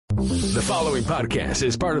The following podcast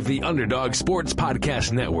is part of the Underdog Sports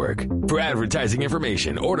Podcast Network. For advertising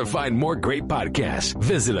information or to find more great podcasts,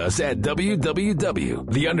 visit us at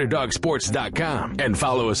www.theunderdogsports.com and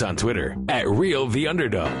follow us on Twitter at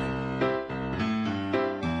RealTheUnderdog.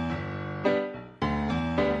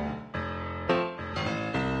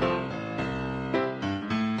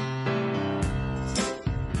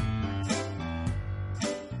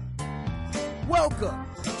 Welcome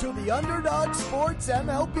to the Underdog Sports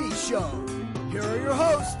MLB Show. Here are your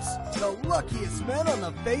hosts, the luckiest men on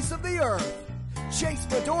the face of the earth, Chase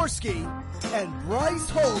Fedorsky and Bryce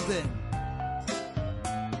Holden.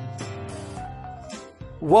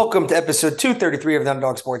 Welcome to episode 233 of the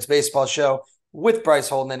Underdog Sports Baseball Show with Bryce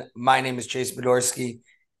Holden. My name is Chase Fedorsky.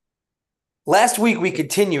 Last week, we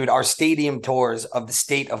continued our stadium tours of the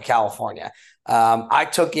state of California. I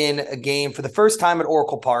took in a game for the first time at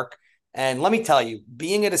Oracle Park. And let me tell you,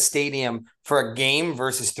 being at a stadium for a game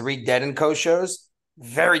versus three Dead & Co. shows,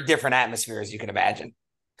 very different atmosphere, as you can imagine.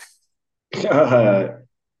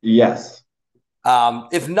 Yes.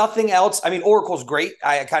 If nothing else, I mean, Oracle's great.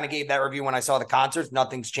 I kind of gave that review when I saw the concerts.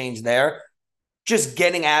 Nothing's changed there. Just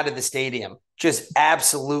getting out of the stadium, just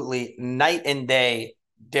absolutely night and day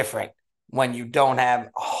different when you don't have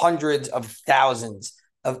hundreds of thousands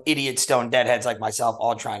of idiot stone deadheads like myself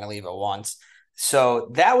all trying to leave at once.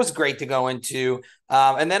 So that was great to go into.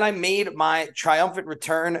 And then I made my triumphant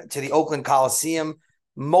return to the Oakland Coliseum,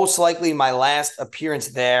 most likely my last appearance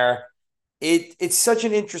there. It's such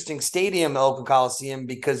an interesting stadium, the Oakland Coliseum,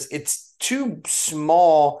 because it's too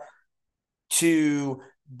small to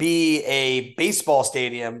be a baseball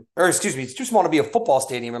stadium, or excuse me, it's too small to be a football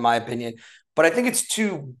stadium, in my opinion. But I think it's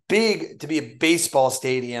too big to be a baseball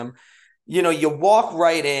stadium. You know, you walk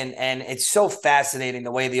right in, and it's so fascinating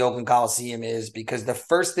the way the Oakland Coliseum is, because the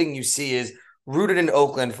first thing you see is rooted in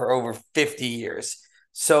Oakland for over 50 years.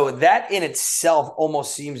 So that in itself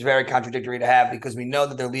almost seems very contradictory to have, because we know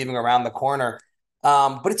that they're leaving around the corner.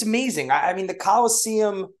 But it's amazing. I mean, the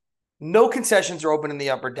Coliseum, no concessions are open in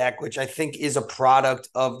the upper deck, which I think is a product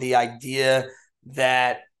of the idea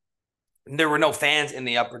that there were no fans in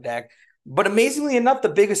the upper deck. But amazingly enough, the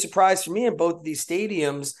biggest surprise for me in both of these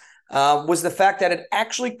stadiums was the fact that it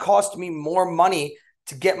actually cost me more money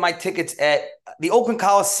to get my tickets at the Oakland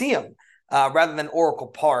Coliseum rather than Oracle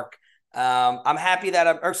Park. I'm happy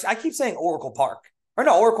that I keep saying Oracle Park. Or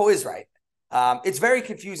no, Oracle is right. It's very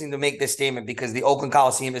confusing to make this statement because the Oakland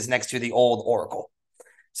Coliseum is next to the old Oracle.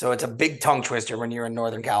 So it's a big tongue twister when you're in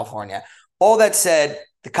Northern California. All that said,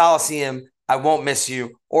 the Coliseum, I won't miss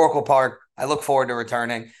you. Oracle Park, I look forward to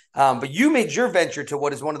returning. But you made your venture to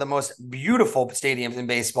what is one of the most beautiful stadiums in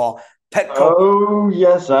baseball, Petco. Oh,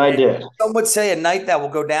 yes, I did. Some would say a night that will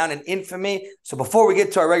go down in infamy. So before we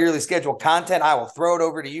get to our regularly scheduled content, I will throw it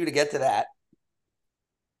over to you to get to that.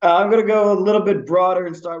 I'm going to go a little bit broader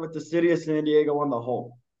and start with the city of San Diego on the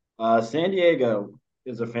whole. San Diego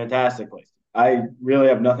is a fantastic place. I really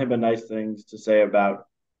have nothing but nice things to say about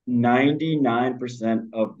 99%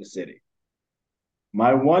 of the city.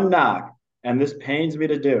 My one knock, and this pains me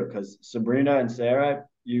to do because Sabrina and Sarah,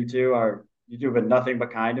 you two have been nothing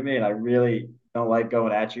but kind to me, and I really don't like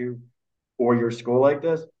going at you or your school like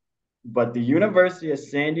this. But the University of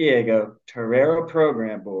San Diego Torero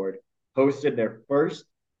Program Board hosted their first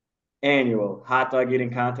annual hot dog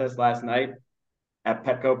eating contest last night at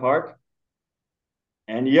Petco Park.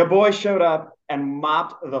 And your boy showed up and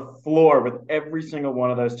mopped the floor with every single one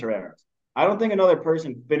of those Toreros. I don't think another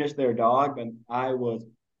person finished their dog, but I was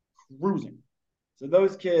cruising. So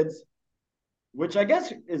those kids, which I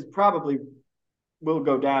guess is probably will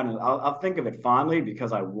go down, and I'll think of it fondly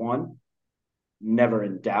because I won, never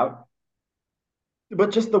in doubt.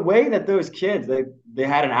 But just the way that those kids, they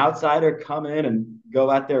had an outsider come in and go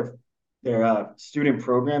at their student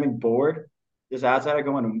programming board, this outsider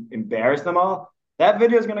go in and embarrass them all. That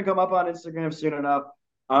video is going to come up on Instagram soon enough.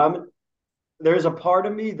 There's a part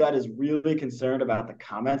of me that is really concerned about the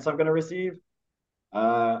comments I'm going to receive.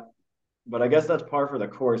 But I guess that's par for the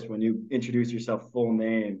course when you introduce yourself full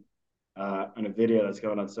name on a video that's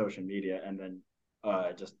going on social media, and then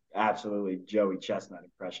just absolutely Joey Chestnut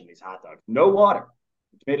impression these hot dogs. No water,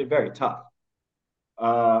 which made it very tough.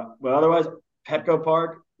 But otherwise, Petco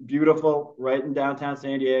Park, beautiful, right in downtown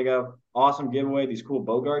San Diego. Awesome giveaway. These cool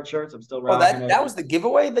Bogart shirts. I'm still rocking. That was the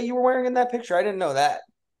giveaway that you were wearing in that picture? I didn't know that.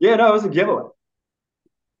 Yeah, no, it was a giveaway.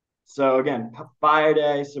 So again, Fire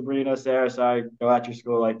Day, Sabrina, Sarah, sorry, go at your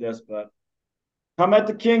school like this, but come at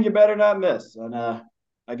the king, you better not miss. And I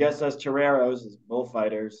guess as toreros, as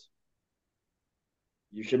bullfighters,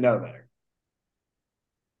 you should know better.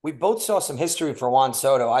 We both saw some history for Juan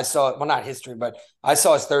Soto. I saw, well, not history, but I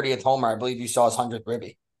saw his 30th homer. I believe you saw his 100th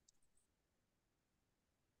ribby.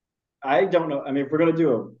 I don't know. I mean, if we're going to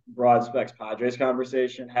do a broad specs Padres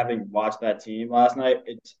conversation, having watched that team last night,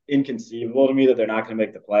 it's inconceivable to me that they're not going to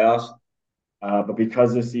make the playoffs. But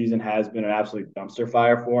because this season has been an absolute dumpster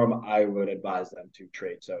fire for them, I would advise them to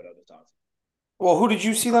trade Soto to Thompson. Well, who did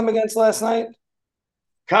you see them against last night?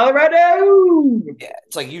 Colorado! Yeah,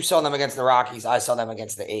 it's like you saw them against the Rockies. I saw them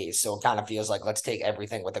against the A's. So it kind of feels like let's take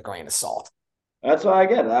everything with a grain of salt. That's what I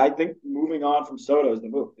get. I think moving on from Soto is the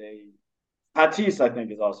move. Tatis, I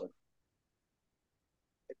think, is also.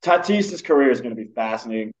 Tatis's career is going to be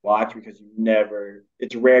fascinating to watch because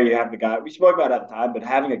it's rare you have the guy, we spoke about it at the time, but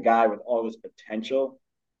having a guy with all this potential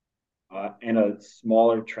and a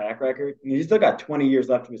smaller track record, I mean, he's still got 20 years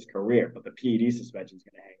left of his career, but the PED suspension is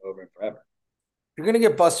going to hang over him forever. If you're going to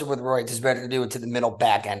get busted with roids, it's better to do it to the middle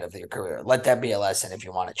back end of your career. Let that be a lesson if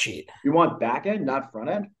you want to cheat. You want back end, not front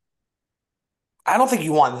end? I don't think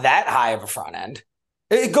you want that high of a front end.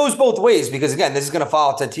 It goes both ways because, again, this is going to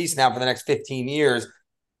follow Tatis now for the next 15 years.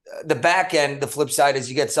 The back end, the flip side is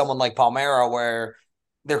you get someone like Palmeiro where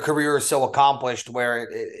their career is so accomplished where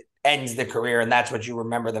it ends the career and that's what you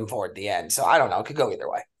remember them for at the end. So I don't know. It could go either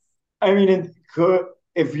way. I mean,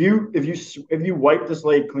 if you wipe the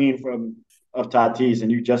slate clean of Tatis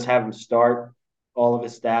and you just have him start all of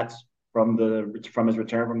his stats from his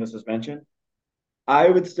return from the suspension, I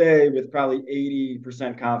would say with probably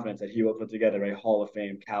 80% confidence that he will put together a Hall of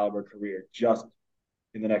Fame caliber career just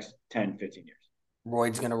in the next 10, 15 years.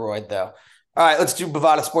 Royd's going to roid, though. All right, let's do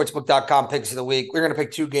BovadaSportsbook.com picks of the week. We're going to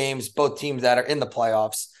pick two games, both teams that are in the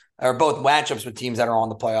playoffs, or both matchups with teams that are on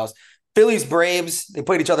the playoffs. Phillies, Braves, they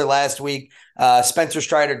played each other last week. Spencer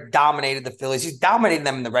Strider dominated the Phillies. He's dominated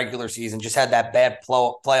them in the regular season, just had that bad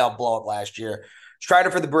playoff blow-up last year.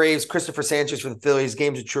 Strider for the Braves, Christopher Sanchez for the Phillies.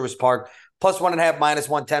 Games at Truist Park. Plus 1.5, minus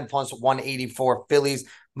 110, plus 184 Phillies.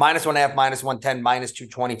 Minus 1.5, minus 110, minus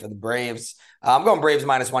 220 for the Braves. I'm going Braves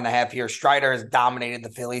minus 1.5 here. Strider has dominated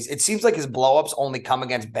the Phillies. It seems like his blowups only come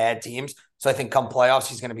against bad teams. So I think come playoffs,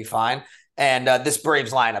 he's going to be fine. And this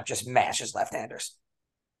Braves lineup just mashes left-handers.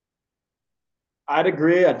 I'd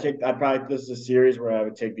agree. This is a series where I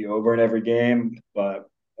would take the over in every game. But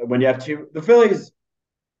when you have the Phillies,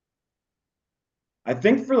 I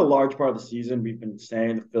think for the large part of the season, we've been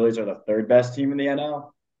saying the Phillies are the third best team in the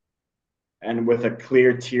NL. And with a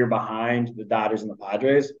clear tier behind the Dodgers and the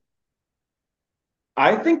Padres.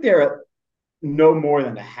 I think they're no more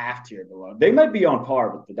than a half tier below. They might be on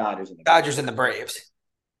par with the Dodgers and the Braves.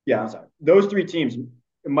 Yeah, I'm sorry. Those three teams,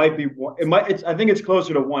 I think it's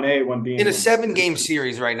closer to 1A, 1B. In a 7-game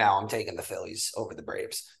series right now, I'm taking the Phillies over the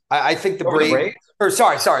Braves. I think the Braves,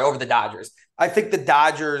 over the Dodgers. I think the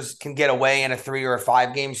Dodgers can get away in a 3 or a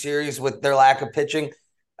 5-game series with their lack of pitching.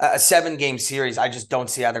 A 7-game series, I just don't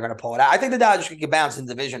see how they're going to pull it out. I think the Dodgers could get bounced in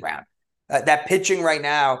the division round. That pitching right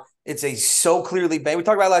now, it's so clearly banged. We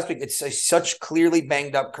talked about it last week. It's such clearly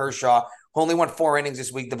banged up Kershaw, who only went 4 innings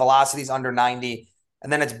this week. The velocity's under 90.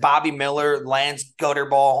 And then it's Bobby Miller, Lance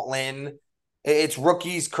Gutterball, Lynn. It's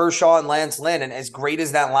rookies, Kershaw and Lance Lynn. And as great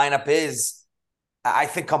as that lineup is, I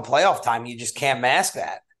think come playoff time, you just can't mask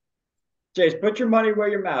that. Chase, put your money where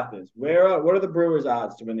your mouth is. What are the Brewers'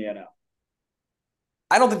 odds to win the NL?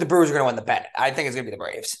 I don't think the Brewers are going to win the pennant. I think it's going to be the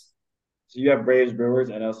Braves. So you have Braves, Brewers,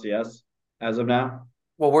 NLCS as of now?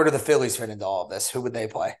 Well, where do the Phillies fit into all of this? Who would they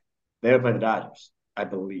play? They would play the Dodgers, I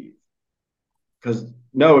believe. It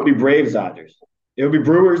would be Braves, Dodgers. It would be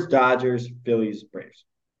Brewers, Dodgers, Phillies, Braves.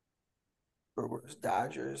 Brewers,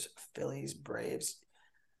 Dodgers, Phillies, Braves.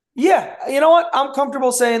 Yeah, you know what? I'm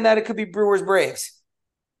comfortable saying that it could be Brewers, Braves.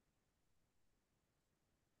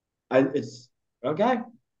 It's okay.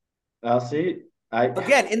 I'll see.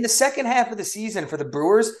 Again, in the second half of the season for the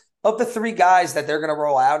Brewers, of the 3 guys that they're going to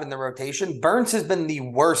roll out in the rotation, Burns has been the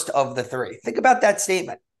worst of the 3. Think about that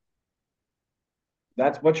statement.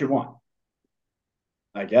 That's what you want,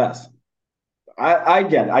 I guess. I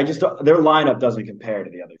get it. I just their lineup doesn't compare to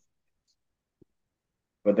the other.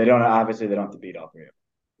 But they don't have to beat all 3 of them.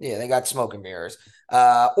 Yeah, they got smoke and mirrors.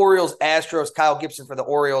 Orioles, Astros, Kyle Gibson for the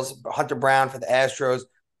Orioles, Hunter Brown for the Astros,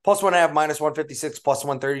 plus 1.5, minus 156, plus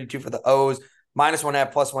 132 for the O's, minus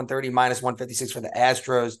 1.5, plus 130, minus 156 for the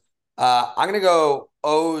Astros. I'm going to go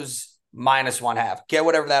O's minus 1.5. Get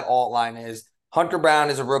whatever that alt line is. Hunter Brown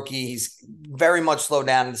is a rookie. He's very much slowed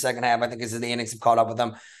down in the second half. I think as the innings have caught up with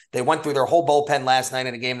them. They went through their whole bullpen last night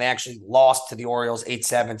in a game. They actually lost to the Orioles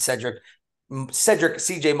 8-7. Cedric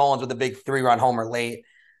C.J. Mullins with a big 3-run homer late.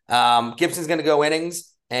 Gibson's going to go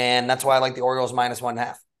innings, and that's why I like the Orioles minus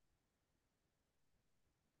 1.5.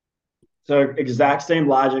 So exact same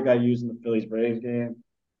logic I used in the Phillies-Braves game.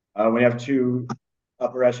 When you have 2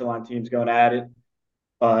 upper echelon teams going at it,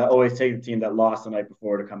 always take the team that lost the night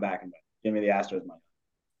before to come back and win. Give me the Astros money.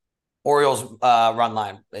 Orioles run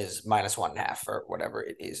line is -1.5 or whatever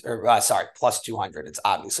it is. Or plus 200. It's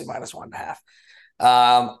obviously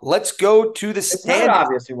 -1.5. Let's go to the It's not standings.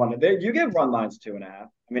 obviously one. You give run lines 2.5.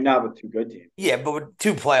 I mean, not with two good teams. Yeah, but with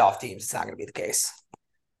two playoff teams, it's not going to be the case.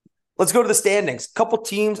 Let's go to the standings. A couple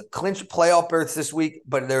teams clinched playoff berths this week,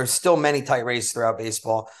 but there's still many tight races throughout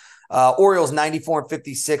baseball. Orioles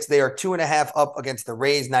 94-56. They are 2.5 up against the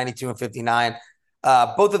Rays 92-59.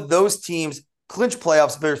 Both of those teams clinched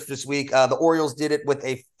playoffs berths this week. The Orioles did it with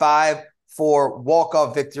a 5-4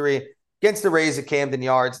 walk-off victory against the Rays at Camden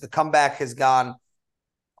Yards. The comeback has gone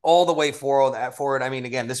all the way forward. I mean,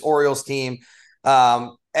 again, this Orioles team,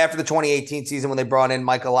 after the 2018 season when they brought in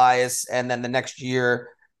Mike Elias, and then the next year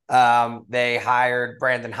they hired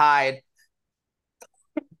Brandon Hyde.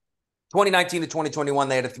 2019 to 2021,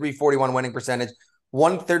 they had a 341 winning percentage,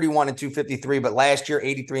 131 and 253, but last year,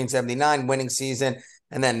 83 and 79 winning season.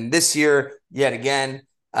 And then this year, yet again,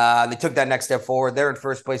 they took that next step forward. They're in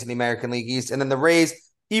first place in the American League East. And then the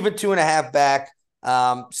Rays, even 2.5 back,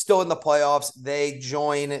 still in the playoffs. They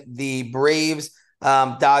join the Braves,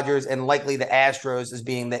 Dodgers, and likely the Astros as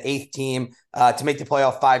being the 8th team to make the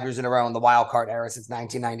playoff 5 years in a row in the wild card era since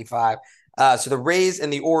 1995. So the Rays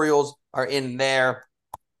and the Orioles are in there.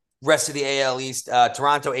 Rest of the AL East,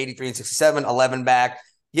 Toronto 83 and 67, 11 back.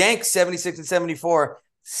 Yanks 76 and 74.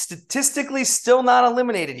 Statistically, still not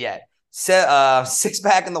eliminated yet. 6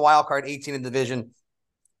 back in the wild card, 18 in the division.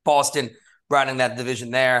 Boston running that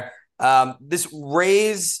division there. This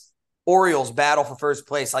Rays Orioles battle for first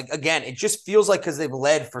place. Like, again, it just feels like because they've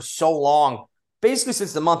led for so long, basically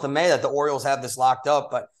since the month of May, that the Orioles have this locked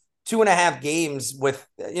up. But 2.5 games with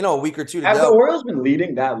a week or two to go. Have the Orioles been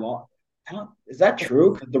leading that long? Is that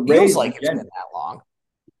true? Because the Rays Rays, like it's been that long.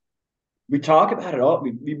 We talk about it all.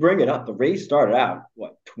 We bring it up. The Rays started out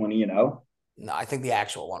 20-0. No, I think the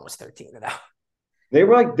actual one was 13-0. They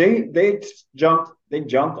were like they jumped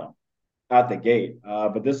them at the gate.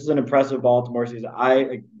 But this is an impressive Baltimore season.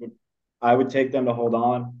 I would take them to hold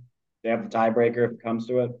on. They have the tiebreaker if it comes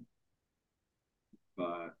to it.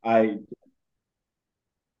 But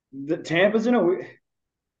Tampa's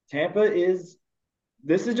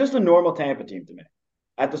this is just a normal Tampa team to me.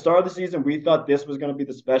 At the start of the season, we thought this was going to be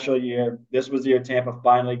the special year. This was the year Tampa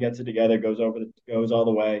finally gets it together, goes all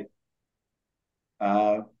the way.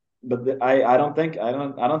 But I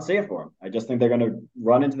don't see it for them. I just think they're going to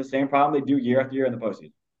run into the same problem they do year after year in the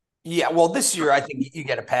postseason. Yeah, well, this year I think you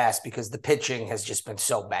get a pass because the pitching has just been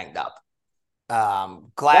so banged up.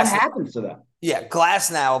 What happens to them? Yeah,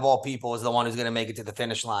 Glasnow of all people is the one who's going to make it to the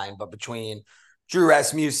finish line, but between Drew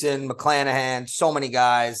Rasmussen, McClanahan, so many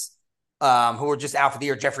guys who are just out for the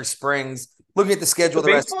year. Jeffrey Springs. Looking at the schedule,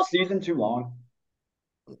 the baseball season too long?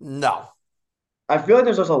 No, I feel like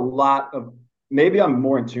there's just a lot of. Maybe I'm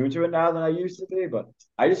more in tune to it now than I used to be, but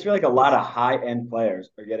I just feel like a lot of high-end players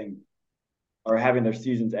are having their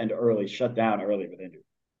seasons end early, shut down early with injury.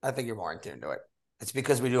 I think you're more in tune to it. It's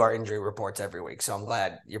because we do our injury reports every week, so I'm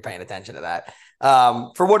glad you're paying attention to that.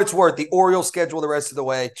 For what it's worth, the Orioles schedule the rest of the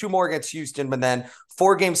way. 2 more against Houston, but then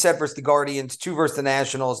 4 games set versus the Guardians, 2 versus the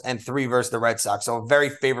Nationals, and 3 versus the Red Sox. So a very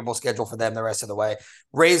favorable schedule for them the rest of the way.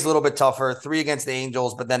 Rays a little bit tougher, 3 against the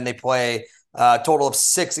Angels, but then they play a total of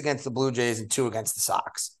 6 against the Blue Jays and 2 against the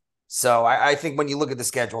Sox. So I think when you look at the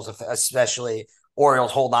schedules, especially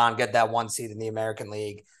Orioles hold on, get that 1 seed in the American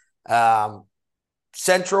League.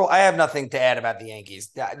 Central, I have nothing to add about the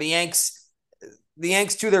Yankees. The Yanks,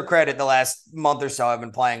 to their credit, the last month or so have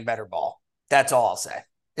been playing better ball. That's all I'll say.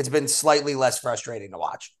 It's been slightly less frustrating to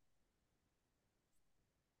watch.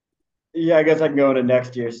 Yeah, I guess I can go into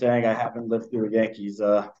next year saying I haven't lived through a Yankees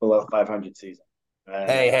below 500 season.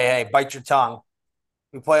 Hey, bite your tongue.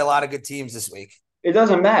 We play a lot of good teams this week. It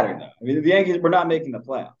doesn't matter, though. I mean, the Yankees were not making the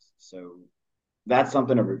playoffs, so that's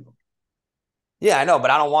something to root for. Yeah, I know, but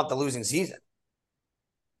I don't want the losing season.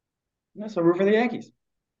 So root for the Yankees.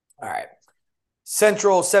 All right.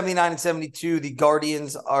 Central 79 and 72.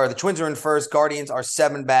 The Twins are in first. Guardians are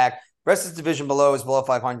 7 back. Rest of the division below is below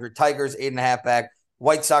 500. Tigers 8.5 back.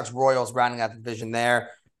 White Sox, Royals rounding out the division there.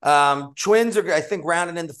 Twins are, I think,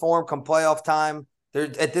 rounding into form come playoff time.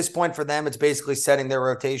 They're at this point for them, it's basically setting their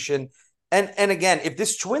rotation. And again, if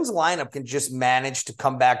this Twins lineup can just manage to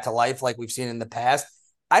come back to life like we've seen in the past,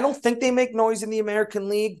 I don't think they make noise in the American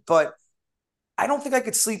League, but I don't think I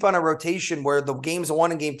could sleep on a rotation where the games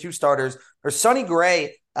 1 and game 2 starters are Sonny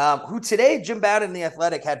Gray, who today Jim Bowden in The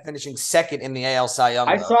Athletic had finishing 2nd in the AL Cy Young.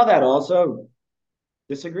 I saw that also.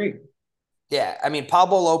 Disagree. Yeah, I mean,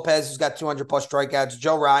 Pablo Lopez, who's got 200-plus strikeouts.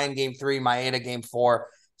 Joe Ryan, game 3. Maeda, game 4.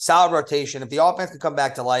 Solid rotation. If the offense can come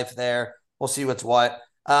back to life there, we'll see what's what.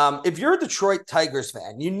 If you're a Detroit Tigers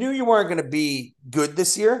fan, you knew you weren't going to be good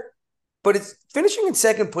this year. But it's finishing in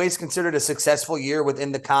second place considered a successful year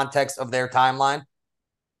within the context of their timeline.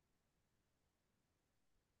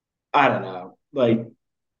 I don't know. Like,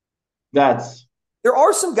 that's There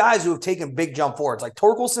are some guys who have taken big jump forwards. Like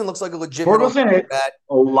Torkelson looks like a legitimate Torkelson hit bat.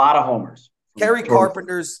 a lot of homers. Kerry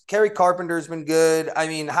Carpenter's been good. I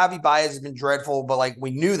mean, Javi Baez has been dreadful, but like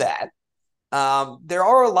we knew that. There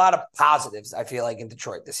are a lot of positives, I feel like, in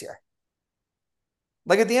Detroit this year.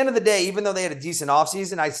 Like at the end of the day, even though they had a decent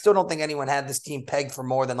offseason, I still don't think anyone had this team pegged for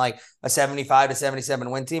more than like a 75 to 77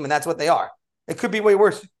 win team, and that's what they are. It could be way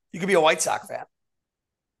worse. You could be a White Sox fan.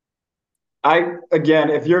 Again,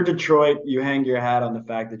 if you're Detroit, you hang your hat on the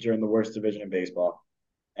fact that you're in the worst division in baseball.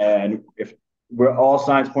 And if we're all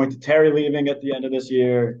signs point to Terry leaving at the end of this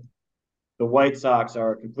year, the White Sox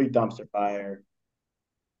are a complete dumpster fire.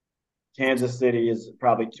 Kansas City is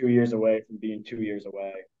probably 2 years away from being 2 years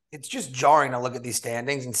away. It's just jarring to look at these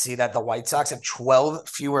standings and see that the White Sox have 12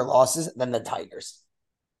 fewer losses than the Tigers.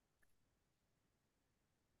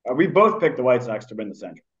 We both picked the White Sox to win the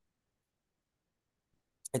Central.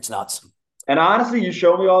 It's nuts. And honestly, you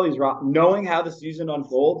show me all these knowing how the season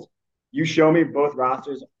unfolds, you show me both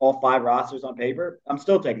rosters, all 5 rosters on paper, I'm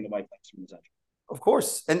still taking the White Sox from the Central. Of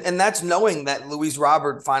course. And that's knowing that Luis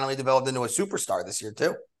Robert finally developed into a superstar this year,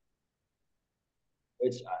 too.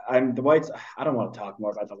 I don't want to talk more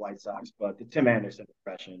about the White Sox, but the Tim Anderson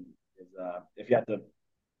impression is, if you have to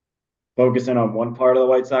focus in on one part of the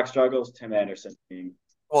White Sox struggles, Tim Anderson being.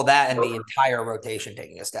 Well, that and the entire rotation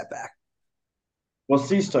taking a step back. Well,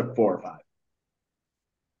 Cease took 4 or 5.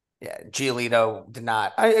 Yeah, Giolito did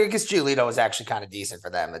not. I guess Giolito was actually kind of decent for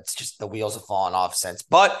them. It's just the wheels have fallen off since.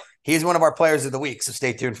 But he's one of our players of the week, so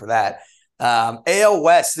stay tuned for that. AL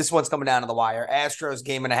West, this one's coming down to the wire. Astros,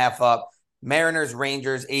 game and a half up. Mariners,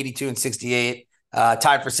 Rangers, 82 and 68,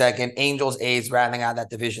 tied for second. Angels, A's, rounding out that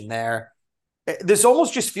division there. This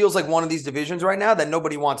almost just feels like one of these divisions right now that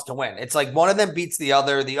nobody wants to win. It's like one of them beats the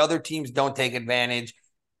other. The other teams don't take advantage.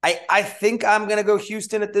 I think I'm going to go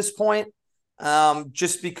Houston at this point,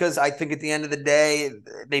 just because I think at the end of the day,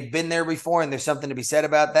 they've been there before and there's something to be said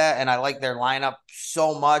about that. And I like their lineup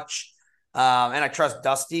so much. And I trust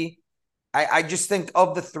Dusty. I just think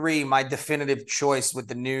of the 3, my definitive choice with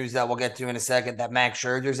the news that we'll get to in a second, that Max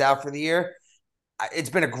Scherzer's out for the year. It's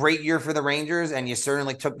been a great year for the Rangers, and you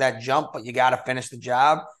certainly took that jump, but you got to finish the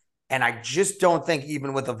job. And I just don't think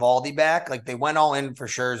even with Eovaldi back, like they went all in for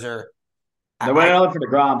Scherzer. They went all in for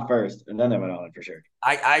DeGrom first, and then they went all in for Scherzer.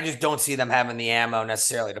 I just don't see them having the ammo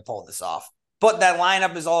necessarily to pull this off. But that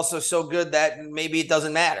lineup is also so good that maybe it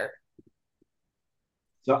doesn't matter.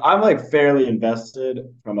 So I'm like fairly invested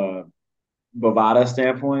from a Bovada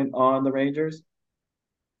standpoint on the Rangers,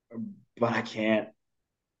 but I can't.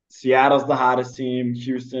 Seattle's the hottest team.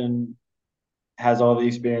 Houston has all the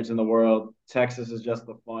experience in the world. Texas is just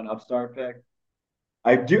the fun upstart pick.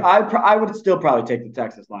 I would still probably take the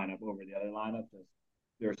Texas lineup over the other lineup.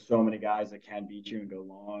 There are so many guys that can beat you and go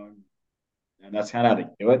long, and that's kind of how they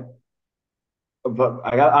do it. But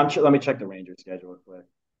let me check the Rangers schedule real quick.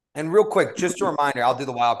 And real quick, just a reminder, I'll do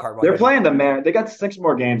the wild card. They're playing the Mariners. They got 6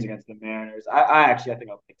 more games against the Mariners. I think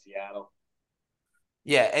I'll pick Seattle.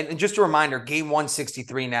 Yeah, and just a reminder, game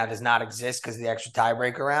 163 now does not exist because of the extra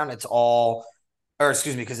tiebreaker round. It's all,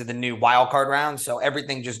 because of the new wild card round. So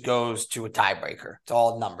everything just goes to a tiebreaker. It's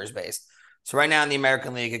all numbers based. So right now in the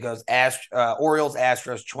American League, it goes Orioles,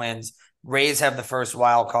 Astros, Twins. Rays have the first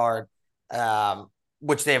wild card.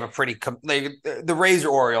 Which they have a pretty the Rays or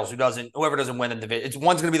Orioles, whoever doesn't win the division.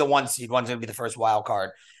 One's going to be the 1 seed, one's going to be the first wild card.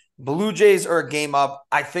 Blue Jays are a game up.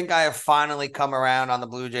 I think I have finally come around on the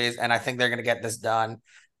Blue Jays, and I think they're going to get this done.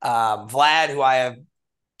 Vlad, who I have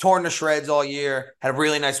torn to shreds all year, had a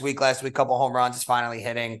really nice week last week, couple home runs, is finally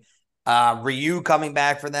hitting. Ryu coming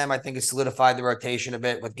back for them, I think has solidified the rotation a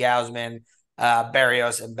bit with Gausman,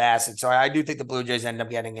 Barrios, and Bassett. So I do think the Blue Jays end up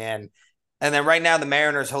getting in. And then right now, the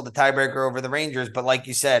Mariners hold the tiebreaker over the Rangers. But like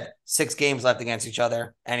you said, 6 games left against each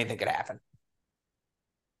other. Anything could happen.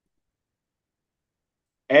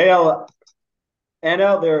 NL,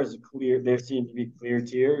 there seem to be clear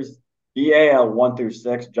tiers. The AL 1 through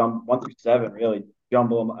 6, 1 through 7, really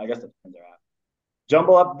jumble them. I guess the Twins are out.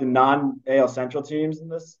 Jumble up the non-AL Central teams in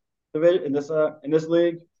this division, in this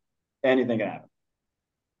league. Anything can happen.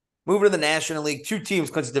 Moving to the National League, 2 teams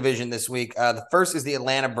clinch the division this week. The first is the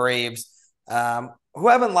Atlanta Braves. Who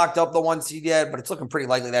haven't locked up the 1 seed yet, but it's looking pretty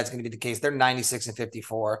likely that's going to be the case. They're 96 and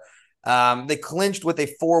 54. They clinched with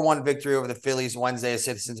a 4-1 victory over the Phillies Wednesday at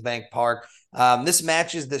Citizens Bank Park. This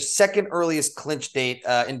match is the second earliest clinch date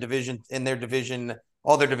in their division,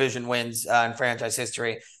 all their division wins in franchise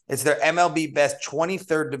history. It's their MLB best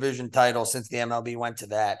 23rd division title since the MLB went to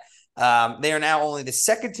that. They are now only the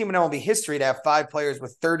second team in MLB history to have 5 players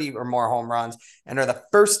with 30 or more home runs, and are the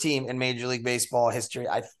first team in Major League Baseball history.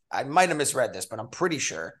 I might have misread this, but I'm pretty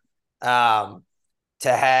sure to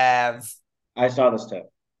have. I saw this too.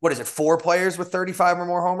 What is it? 4 players with 35 or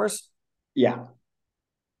more homers? Yeah.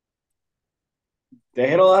 They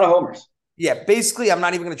hit a lot of homers. Yeah, basically, I'm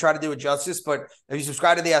not even going to try to do it justice, but if you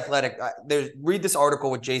subscribe to The Athletic, read this article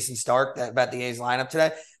with Jason Stark about the A's lineup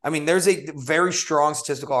today. I mean, there's a very strong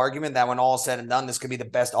statistical argument that when all is said and done, this could be the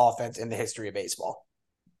best offense in the history of baseball.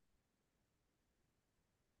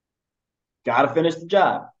 Got to finish the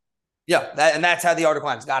job. Yeah, that's how the article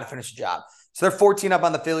ends. Got to finish the job. So they're 14 up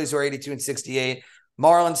on the Phillies, who are 82 and 68.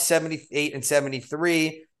 Marlins 78 and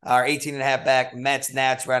 73. Are 18 and a half back. Mets,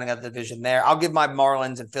 Nats rounding out the division there. I'll give my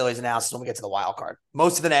Marlins and Phillies analysis when we get to the wild card.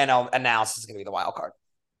 Most of the NL analysis is going to be the wild card.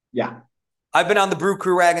 Yeah. I've been on the Brew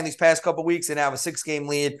Crew wagon these past couple of weeks and have a 6-game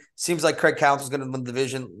lead. Seems like Craig Counsell's going to win the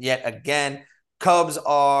division yet again. Cubs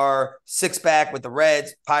are 6 back with the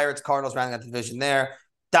Reds. Pirates, Cardinals rounding out the division there.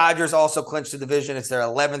 Dodgers also clinched the division. It's their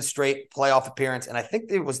 11th straight playoff appearance, and I think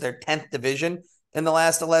it was their 10th division in the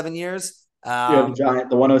last 11 years. The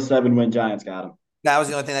 107 win Giants got them. That was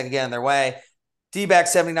the only thing that could get in their way.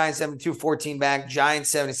 D-backs 79, 72, 14 back. Giants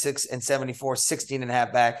 76 and 74, 16 and a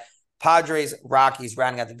half back. Padres, Rockies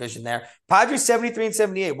rounding out the division there. Padres 73 and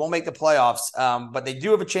 78 won't make the playoffs, but they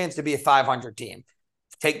do have a chance to be a 500 team.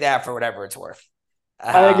 Take that for whatever it's worth.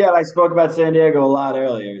 Again, I spoke about San Diego a lot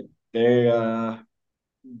earlier. They're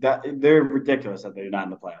ridiculous that they're not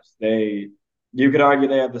in the playoffs. You could argue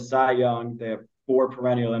they have the Cy Young. They have 4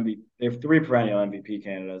 perennial MVP. They have 3 perennial MVP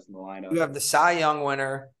candidates in the lineup. You have the Cy Young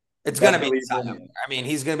winner. It's going to be the Cy Young. I mean,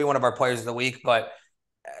 he's going to be one of our players of the week, but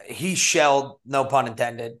he shelled, no pun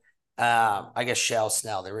intended. I guess shell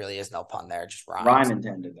Snell. There really is no pun there. Just rhymes. Rhyme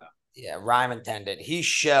intended, though. Yeah, rhyme intended. He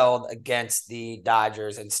shelled against the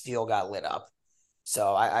Dodgers, and Steele got lit up.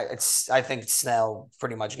 So I think Snell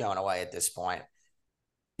pretty much going away at this point.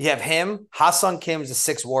 You have him. Ha-Sung Kim's a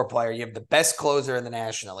 6 WAR player. You have the best closer in the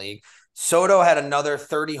National League. Soto had another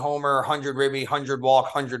 30 homer, 100 ribby, 100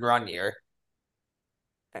 walk, 100 run year.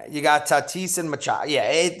 You got Tatis and Machado. Yeah,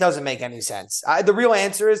 it doesn't make any sense. The real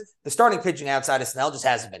answer is the starting pitching outside of Snell just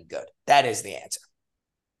hasn't been good. That is the answer.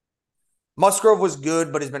 Musgrove was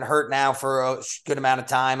good, but has been hurt now for a good amount of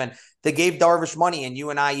time. And they gave Darvish money, and you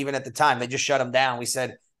and I, even at the time, they just shut him down. We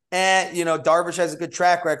said, Darvish has a good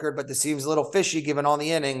track record, but this seems a little fishy given all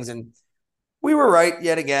the innings. And we were right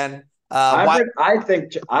yet again. I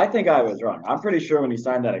think I was wrong. I'm pretty sure when he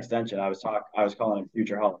signed that extension, I was calling him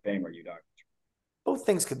future Hall of Famer. Both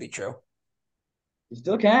things could be true. You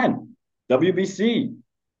still can. WBC.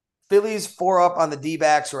 Phillies 4 up on the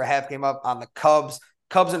D-backs, who are a half game up on the Cubs.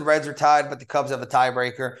 Cubs and Reds are tied, but the Cubs have a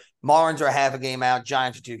tiebreaker. Marlins are a half a game out.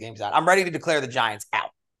 Giants are 2 games out. I'm ready to declare the Giants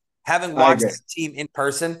out. Having watched this team in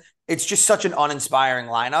person, it's just such an uninspiring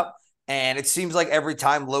lineup. And it seems like every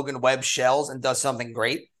time Logan Webb shells and does something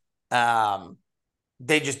great,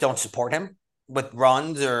 they just don't support him with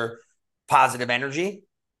runs or positive energy.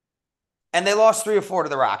 And they lost 3 or 4 to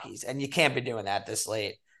the Rockies, and you can't be doing that this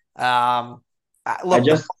late. I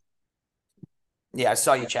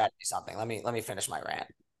saw you chatting me something. Let me finish my rant.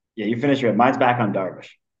 Yeah, you finish your. Mine's back on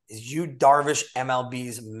Darvish. Is you Darvish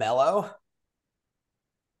MLB's Mello?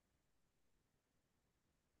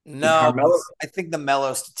 No, I think the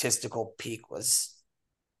Mello statistical peak was.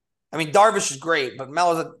 I mean, Darvish is great, but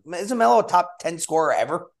isn't Mello a top 10 scorer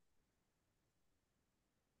ever?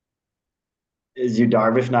 Is you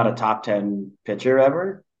Darvish not a top 10 pitcher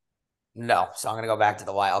ever? No, so I'm going to go back to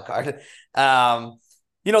the wild card. The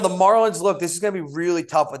Marlins, look, this is going to be really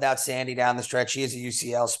tough without Sandy down the stretch. He has a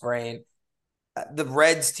UCL sprain. The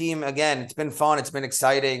Reds team, again, it's been fun. It's been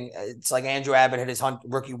exciting. It's like Andrew Abbott hit his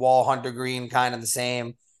rookie wall, Hunter Green kind of the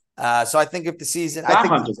same. So I think if the season...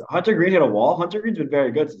 Hunter Green hit a wall. Hunter Green's been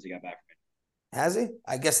very good since he got back from it. Has he?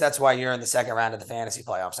 I guess that's why you're in the second round of the fantasy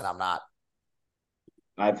playoffs and I'm not.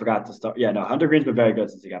 I forgot to start. Yeah, no, Hunter Green's been very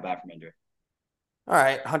good since he got back from injury. All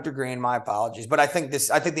right, Hunter Green, my apologies. But I think the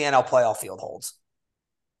NL playoff field holds.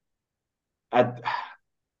 At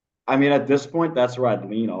this point, that's where I'd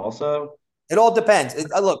lean also. It all depends.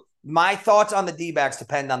 Look, my thoughts on the D-backs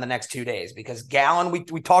depend on the next 2 days because Gallen,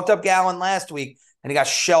 we talked up Gallen last week, and he got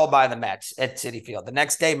shelled by the Mets at Citi Field. The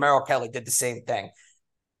next day, Merrill Kelly did the same thing.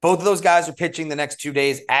 Both of those guys are pitching the next 2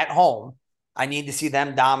 days at home. I need to see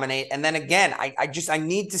them dominate. And then again, I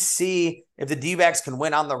need to see if the D-backs can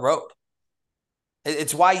win on the road.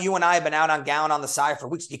 It's why you and I have been out on Gallen on the Cy for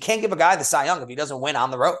weeks. You can't give a guy the Cy Young if he doesn't win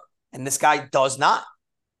on the road. And this guy does not.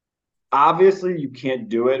 Obviously, you can't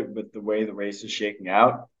do it with the way the race is shaking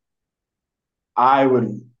out. I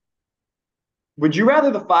would Would you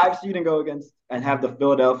rather the 5 seed and go against and have the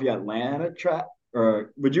Philadelphia Atlanta track,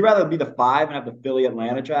 or would you rather be the 5 and have the Philly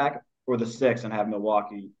Atlanta track, or the 6 and have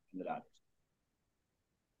Milwaukee and the Dodgers?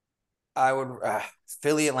 I would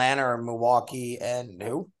Philly, Atlanta, or Milwaukee and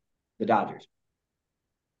who? The Dodgers.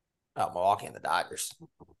 Oh, Milwaukee and the Dodgers.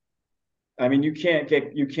 I mean, you can't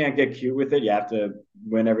get cute with it. You have to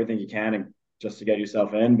win everything you can and just to get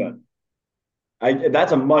yourself in. But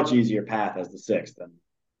that's a much easier path as the 6 than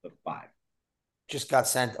the 5. Just got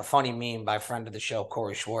sent a funny meme by a friend of the show,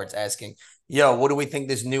 Corey Schwartz, asking, "Yo, what do we think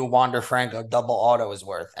this new Wander Franco double auto is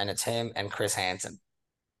worth?" And it's him and Chris Hansen.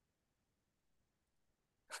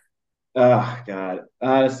 Oh God,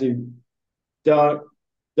 honestly, don't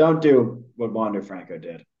don't do what Wander Franco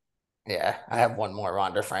did. Yeah, I have one more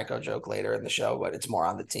Wander Franco joke later in the show, but it's more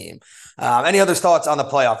on the team. Any other thoughts on the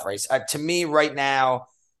playoff race? To me, right now,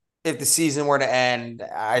 if the season were to end,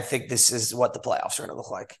 I think this is what the playoffs are going to look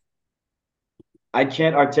like. I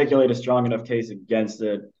can't articulate a strong enough case against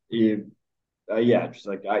it. Yeah, just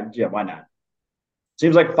like yeah, why not?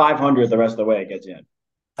 Seems like 500 the rest of the way it gets in.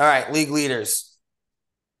 All right, league leaders.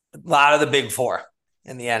 A lot of the big four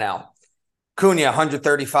in the NL. Acuna,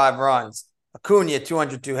 135 runs. Acuna,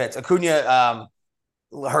 202 hits. Acuna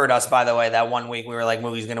hurt us, by the way, that 1 week. We were like,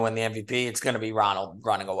 Moogie's going to win the MVP. It's going to be Ronald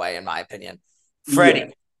running away, in my opinion. Freddie, Yeah.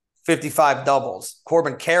 55 doubles.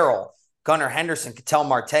 Corbin Carroll, Gunnar Henderson, Ketel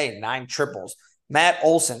Marte, 9 triples. Matt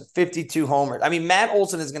Olson, 52 homers. I mean, Matt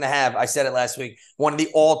Olson is going to have, I said it last week, one of the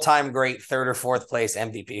all-time great third or fourth place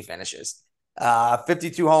MVP finishes.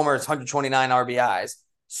 52 homers, 129 RBIs.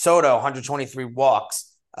 Soto, 123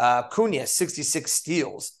 walks. Cunha, 66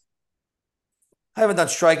 steals. I haven't done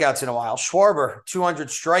strikeouts in a while. Schwarber, 200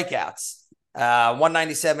 strikeouts.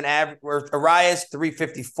 197 average. Arias,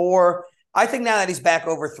 354. I think now that he's back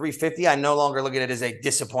over 350, I no longer look at it as a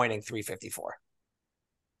disappointing 354.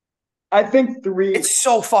 I think It's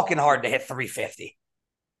so fucking hard to hit 350.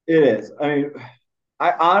 It is. I mean,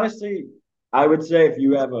 I honestly, I would say if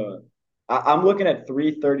you have I'm looking at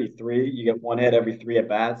 333. You get one hit every 3 at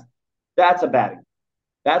bats. That's a batting.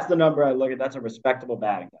 That's the number I look at. That's a respectable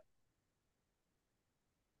batting.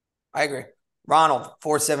 I agree. Ronald,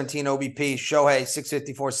 417 OBP. Shohei,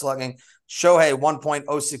 654 slugging. Shohei,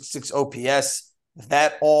 1.066 OPS.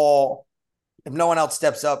 If no one else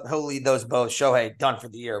steps up, he'll lead those both. Shohei, done for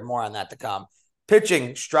the year. More on that to come.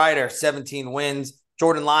 Pitching, Strider, 17 wins.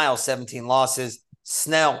 Jordan Lyles, 17 losses.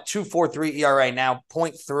 Snell, 2.43 ERA, now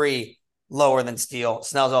 0.3 lower than Steele.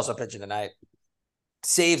 Snell's also pitching tonight.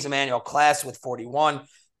 Saves, Emmanuel Class with 41.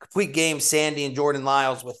 Complete game, Sandy and Jordan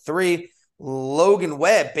Lyles with 3. Logan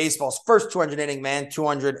Webb, baseball's first 200-inning man,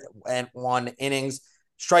 201 innings.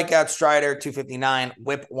 Strikeout, Strider, 259.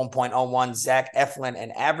 Whip, 1.01. Zach Eflin,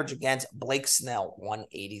 and average against Blake Snell,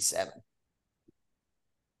 187.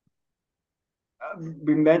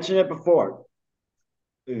 We mentioned it before.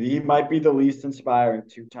 He might be the least inspiring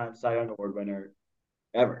 2-time Cy Young Award winner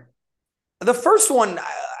ever. The first one,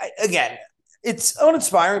 again, it's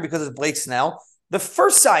uninspiring because it's Blake Snell. The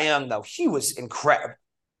first Cy Young, though, he was incredible.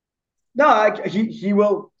 No, he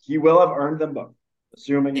will have earned them both,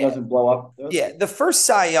 assuming he doesn't blow up. Yeah, the first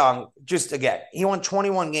Cy Young, just again, he won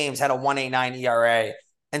 21 games, had a 1.89 ERA,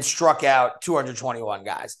 and struck out 221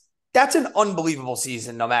 guys. That's an unbelievable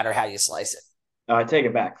season, no matter how you slice it. I take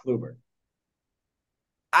it back, Kluber.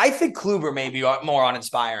 I think Kluber may be more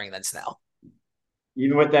uninspiring than Snell.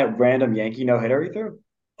 Even with that random Yankee no-hitter he threw?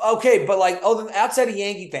 Okay, but like, outside of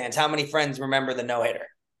Yankee fans, how many friends remember the no-hitter?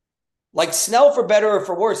 Like Snell, for better or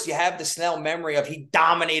for worse, you have the Snell memory of he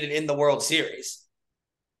dominated in the World Series.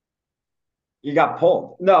 You got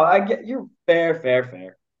pulled. No, I get you're fair.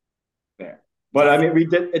 But I mean, we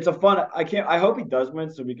did. It's a fun. I hope he does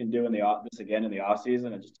win, so we can do this again in the off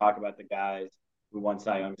season and just talk about the guys who won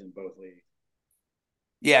Cy Youngs in both leagues.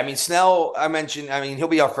 Yeah, I mean Snell. He'll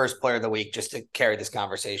be our first player of the week just to carry this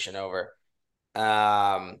conversation over.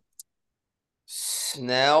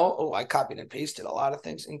 Snell. Oh, I copied and pasted a lot of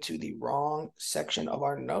things into the wrong section of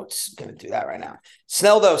our notes. Going to do that right now.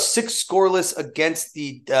 Snell, though, 6 scoreless against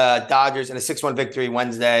the Dodgers in a 6-1 victory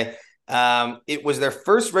Wednesday. It was their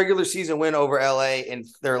first regular season win over LA in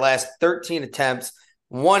their last 13 attempts.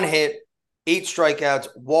 1 hit, 8 strikeouts,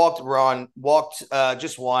 walked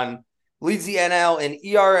just 1. Leads the NL in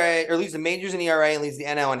ERA, or leads the majors in ERA, and leads the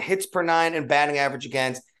NL in hits per 9 and batting average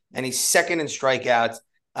against, and he's second in strikeouts.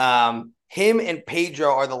 Him and Pedro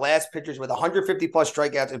are the last pitchers with 150-plus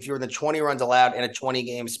strikeouts and fewer than 20 runs allowed in a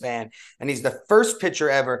 20-game span. And he's the first pitcher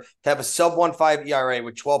ever to have a sub-1.5 ERA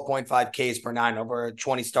with 12.5 Ks per 9 over a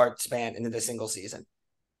 20-start span into the single season.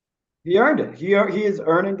 He earned it. He is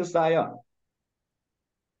earning the Cy Young.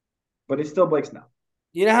 But he's still Blake Snell.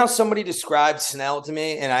 You know how somebody described Snell to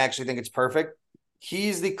me, and I actually think it's perfect?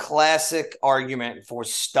 He's the classic argument for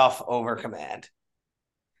stuff over command.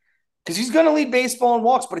 Because he's going to lead baseball in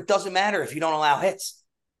walks, but it doesn't matter if you don't allow hits.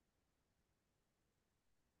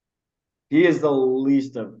 He is the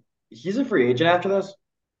least of. He's a free agent after this.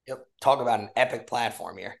 Yep. Talk about an epic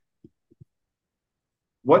platform here.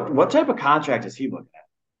 What type of contract is he looking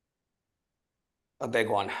at? A big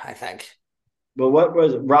one, I think. Well, what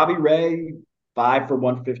was Robbie Ray 5 for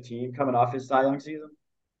 115 coming off his Cy Young season?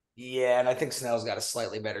 Yeah, and I think Snell's got a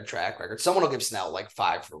slightly better track record. Someone will give Snell like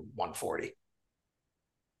 5 for 140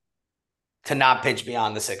 to not pitch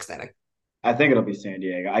beyond the sixth inning. I think it'll be San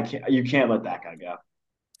Diego. You can't let that guy go.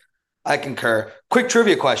 I concur. Quick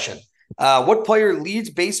trivia question. What player leads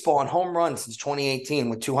baseball in home runs since 2018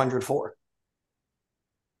 with 204?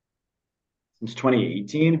 Since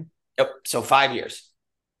 2018? Yep. So 5 years.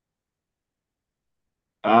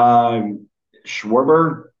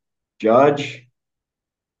 Schwarber, Judge.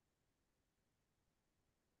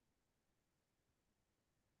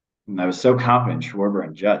 And I was so confident Schwarber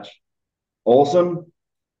and Judge. Olson.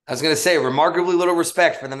 I was going to say, remarkably little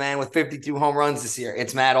respect for the man with 52 home runs this year.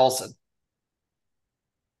 It's Matt Olson.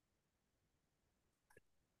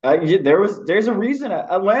 There's a reason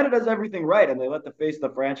Atlanta does everything right, and they let the face of the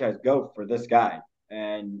franchise go for this guy,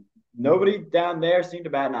 and nobody down there seemed to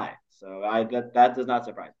bat an eye. So that does not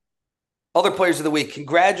surprise me. Other players of the week,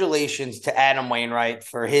 congratulations to Adam Wainwright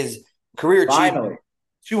for his career achievement.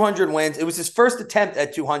 200 wins. It was his first attempt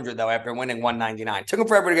at 200, though, after winning 199. Took him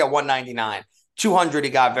forever to get 199. 200 he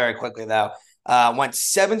got very quickly, though. Went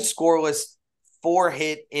 7 scoreless, 4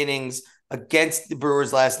 hit innings against the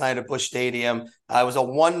Brewers last night at Busch Stadium. It was a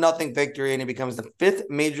 1-0 victory, and he becomes the 5th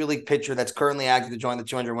Major League pitcher that's currently active to join the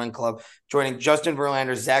 200-win club, joining Justin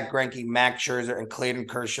Verlander, Zach Greinke, Max Scherzer, and Clayton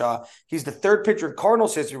Kershaw. He's the 3rd pitcher in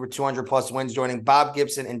Cardinals history with 200-plus wins, joining Bob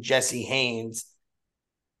Gibson and Jesse Haynes.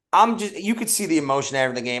 You could see the emotion out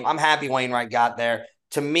of the game. I'm happy Wainwright got there.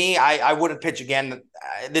 To me, I wouldn't pitch again.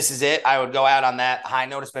 This is it. I would go out on that high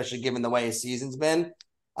note, especially given the way his season's been.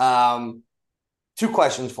 2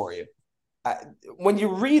 questions for you. When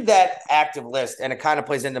you read that active list, and it kind of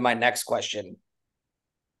plays into my next question,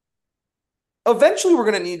 eventually we're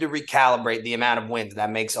going to need to recalibrate the amount of wins that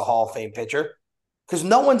makes a Hall of Fame pitcher, because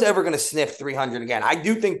no one's ever going to sniff 300 again. I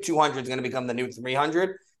do think 200 is going to become the new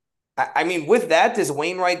 300. I mean, with that, does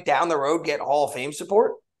Wainwright down the road get Hall of Fame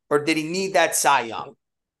support, or did he need that Cy Young?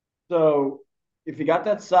 So if he got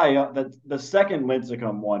that Cy Young, the second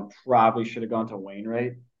Lincecum one probably should have gone to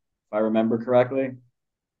Wainwright, if I remember correctly.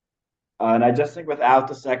 And I just think without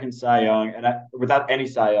the second Cy Young, without any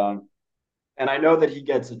Cy Young, and I know that he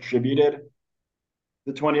gets attributed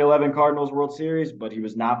the 2011 Cardinals World Series, but he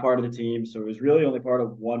was not part of the team, so he was really only part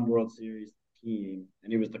of one World Series team,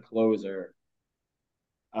 and he was the closer.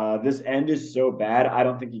 This end is so bad, I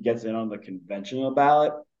don't think he gets in on the conventional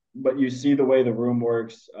ballot, but you see the way the room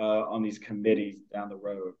works on these committees down the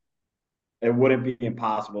road. It wouldn't be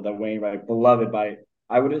impossible that Wainwright, beloved by –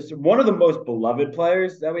 I would assume one of the most beloved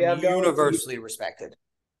players that we have going. Universally respected.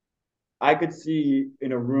 I could see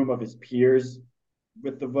in a room of his peers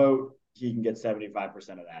with the vote, he can get 75%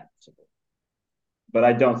 of that support. But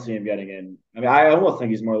I don't see him getting in. I mean, I almost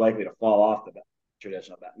think he's more likely to fall off the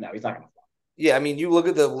traditional bat. No, he's not going to fall. Yeah, I mean, you look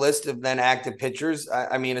at the list of then active pitchers.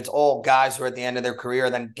 I mean, it's all guys who are at the end of their career,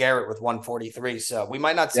 then Garrett with 143. So we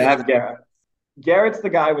might not see Garrett. Garrett's the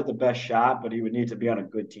guy with the best shot, but he would need to be on a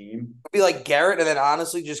good team. It'd be like Garrett, and then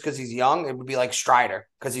honestly, just because he's young, it would be like Strider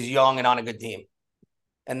because he's young and on a good team.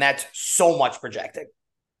 And that's so much projecting.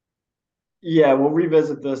 Yeah, we'll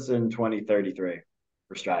revisit this in 2033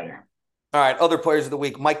 for Strider. All right, other players of the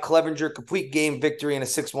week. Mike Clevenger, complete game victory in a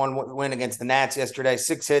 6-1 win against the Nats yesterday.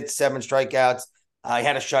 6 hits, 7 strikeouts. He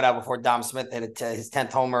had a shutout before Dom Smith hit his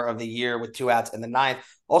 10th homer of the year with 2 outs in the 9th.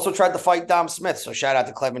 Also tried to fight Dom Smith, so shout out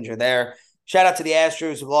to Clevenger there. Shout out to the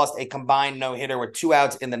Astros, who lost a combined no-hitter with 2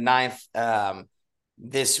 outs in the 9th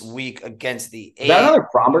this week against the A's. Is that another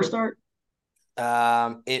Fromber start?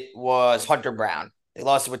 It was Hunter Brown. They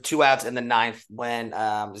lost it with 2 outs in the 9th when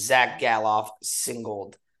Zach Galoff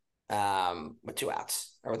singled with 2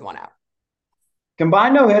 outs, or with 1 out.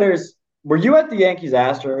 Combined no-hitters. Were you at the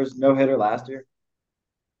Yankees-Astros no-hitter last year?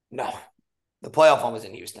 No. The playoff one was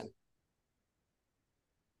in Houston.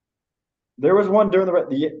 There was one during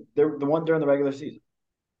the one during the regular season.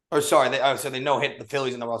 Or sorry, so they no-hit the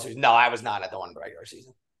Phillies in the World Series. No, I was not at the one in the regular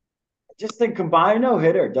season. I just think combined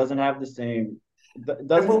no-hitter doesn't have the same.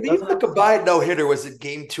 I believe the combined no-hitter was in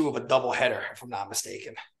game 2 of a doubleheader, if I'm not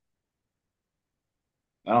mistaken.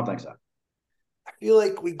 I don't think so. I feel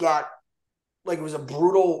like we got like it was a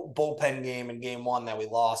brutal bullpen game in game one that we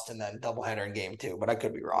lost, and then doubleheader in game two, but I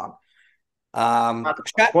could be wrong. Not the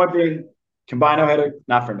point. Point being, combine no hitter,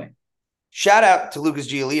 not for me. Shout out to Lucas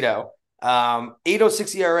Giolito.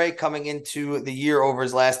 8.06 ERA coming into the year over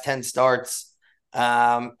his last 10 starts.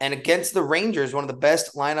 And against the Rangers, one of the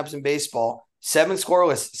best lineups in baseball, 7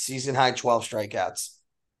 scoreless, season high 12 strikeouts.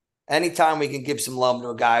 Anytime we can give some love to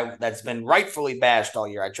a guy that's been rightfully bashed all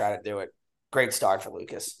year, I try to do it. Great start for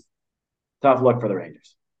Lucas. Tough luck for the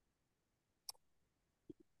Rangers.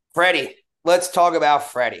 Freddie, let's talk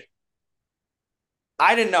about Freddie.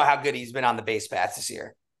 I didn't know how good he's been on the base paths this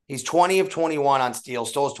year. He's 20 of 21 on steals,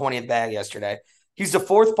 stole his 20th bag yesterday. He's the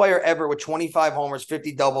 4th player ever with 25 homers,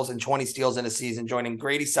 50 doubles, and 20 steals in a season, joining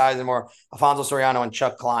Grady Sizemore, Alfonso Soriano, and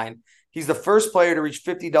Chuck Klein. He's the first player to reach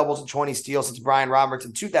 50 doubles and 20 steals since Brian Roberts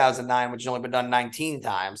in 2009, which has only been done 19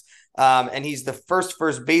 times. And he's the first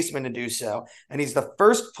baseman to do so. And he's the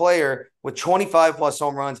first player with 25-plus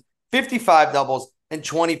home runs, 55 doubles, and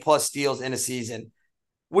 20-plus steals in a season,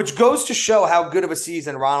 which goes to show how good of a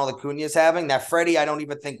season Ronald Acuna is having, that Freddie, I don't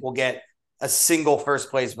even think will get a single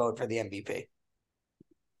first-place vote for the MVP.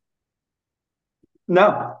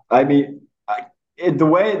 No. I mean, the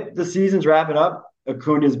way the season's wrapping up,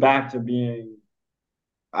 Acuna's back to being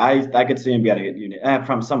 – I could see him getting it unit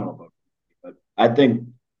from some of them. But I think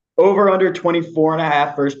over under 24 and a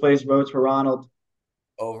half first-place votes for Ronald.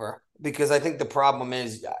 Over. Because I think the problem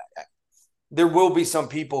is there will be some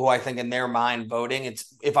people who I think in their mind voting,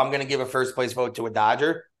 it's if I'm going to give a first-place vote to a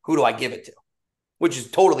Dodger, who do I give it to? Which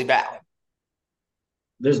is totally valid.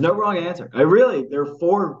 There's no wrong answer. There are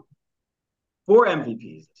four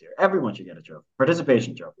MVPs this year. Everyone should get a trophy.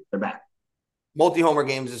 Participation trophy. They're back. Multi-homer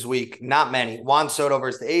games this week. Not many. Juan Soto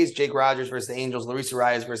versus the A's, Jake Rogers versus the Angels, Luis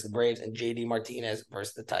Arias versus the Braves, and JD Martinez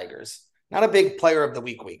versus the Tigers. Not a big player of the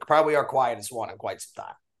week. Probably our quietest one in quite some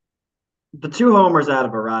time. The 2 homers out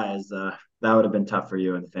of Arias, that would have been tough for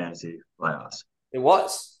you in the fantasy playoffs. It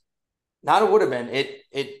was. Not it would have been.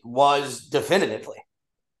 It was definitively.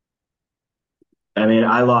 I mean,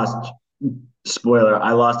 I lost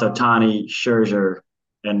Ohtani, Scherzer,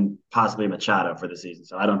 and possibly Machado for the season.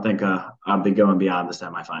 So I don't think I'll be going beyond the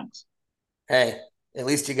semifinals. Hey, at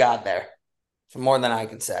least you got there. It's more than I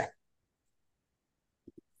can say.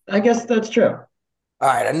 I guess that's true. All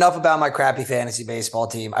right, enough about my crappy fantasy baseball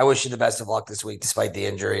team. I wish you the best of luck this week despite the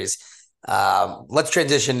injuries. Let's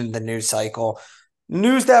transition into the news cycle.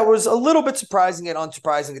 News that was a little bit surprising and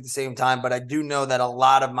unsurprising at the same time, but I do know that a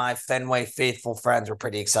lot of my Fenway faithful friends were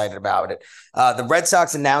pretty excited about it. The Red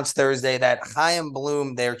Sox announced Thursday that Chaim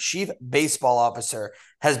Bloom, their chief baseball officer,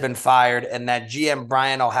 has been fired, and that GM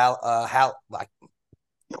Brian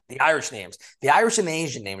the Irish names, the Irish and the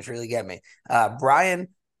Asian names really get me. Brian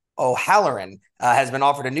O'Halloran has been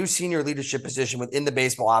offered a new senior leadership position within the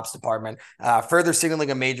baseball ops department, further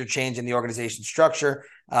signaling a major change in the organization structure.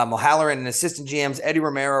 O'Halloran and assistant GMs Eddie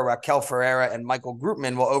Romero, Raquel Ferreira, and Michael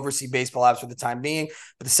Groupman will oversee baseball ops for the time being,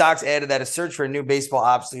 but the Sox added that a search for a new baseball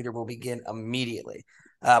ops leader will begin immediately.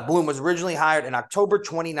 Bloom was originally hired in October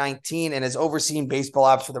 2019 and has overseen baseball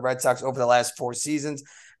ops for the Red Sox over the last 4 seasons.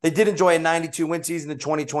 They did enjoy a 92-win season in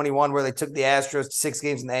 2021 where they took the Astros to 6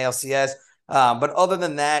 games in the ALCS. But other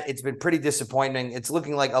than that, it's been pretty disappointing. It's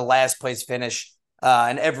looking like a last place finish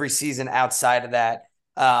in every season outside of that.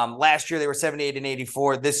 Last year, they were 78 and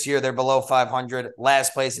 84. This year, they're below 500,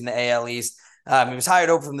 last place in the AL East. He was hired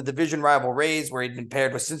over from the division rival Rays, where he'd been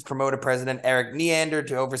paired with since promoted president Eric Neander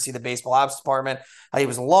to oversee the baseball ops department. He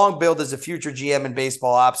was long billed as a future GM in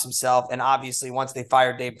baseball ops himself. And obviously, once they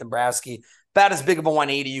fired Dave Dombrowski, about as big of a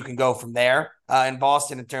 180 you can go from there in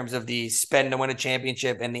Boston in terms of the spend to win a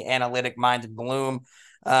championship and the analytic mind of Bloom.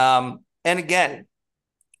 And again,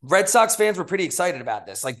 Red Sox fans were pretty excited about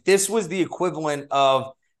this. Like, this was the equivalent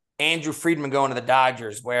of Andrew Friedman going to the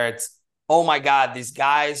Dodgers, where it's, oh my God, these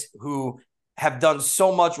guys who have done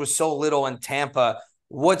so much with so little in Tampa,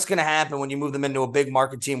 what's going to happen when you move them into a big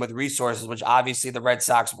market team with resources, which obviously the Red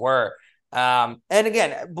Sox were. And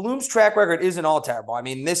again, Bloom's track record isn't all terrible. I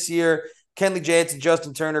mean, this year, Kenley Jansen,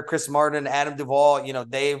 Justin Turner, Chris Martin, Adam Duvall,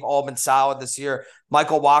 they've all been solid this year.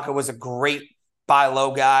 Michael Wacha was a great buy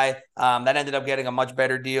low guy that ended up getting a much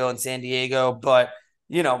better deal in San Diego. But,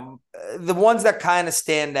 the ones that kind of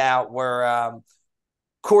stand out were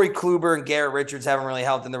Corey Kluber and Garrett Richards haven't really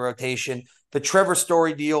helped in the rotation. The Trevor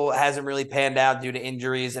Story deal hasn't really panned out due to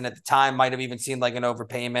injuries, and at the time might have even seemed like an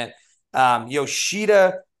overpayment.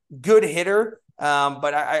 Yoshida, good hitter.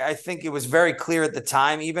 But I think it was very clear at the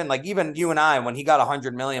time, even you and I, when he got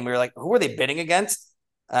 $100 million, we were like, who are they bidding against?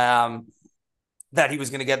 That he was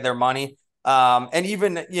going to get their money. And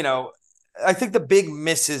even, I think the big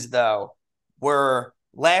misses though were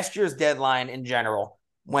last year's deadline in general,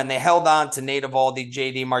 when they held on to Nate Eovaldi,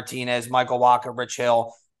 J.D. Martinez, Michael Wacha, Rich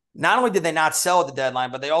Hill, not only did they not sell at the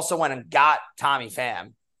deadline, but they also went and got Tommy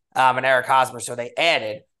Pham and Eric Hosmer. So they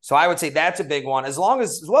added. So I would say that's a big one, as well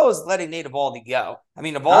as letting Nate Eovaldi go. I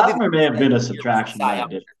mean, Eovaldi Hosmer may have been a subtraction.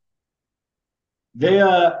 They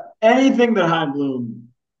anything that Chaim Bloom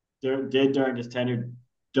did during his tenure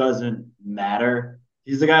doesn't matter.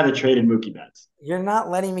 He's the guy that traded Mookie Betts. You're not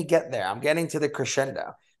letting me get there. I'm getting to the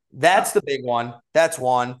crescendo. That's the big one. That's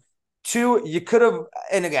one. Two, you could have,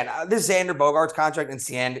 and again, this Xander Bogaerts contract in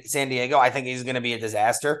San Diego, I think he's going to be a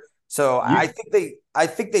disaster. So I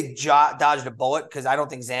think they dodged a bullet because I don't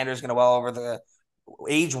think Xander's going to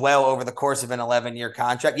age well over the course of an 11-year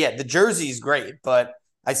contract. Yeah, the jersey is great, but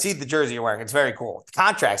I see the jersey you're wearing. It's very cool. The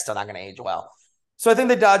contract's still not going to age well. So I think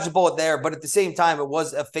they dodged a bullet there, but at the same time, it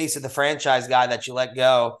was a face of the franchise guy that you let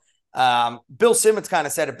go. Bill Simmons kind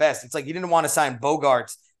of said it best. It's like you didn't want to sign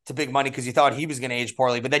Bogaerts to big money because you thought he was going to age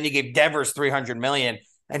poorly, but then you gave Devers $300 million,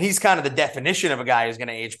 and he's kind of the definition of a guy who's going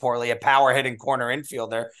to age poorly, a power hitting corner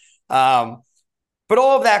infielder. But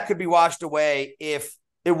all of that could be washed away if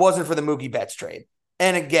it wasn't for the Mookie Betts trade.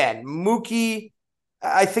 And again, Mookie,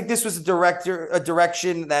 I think this was a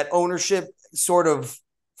direction that ownership sort of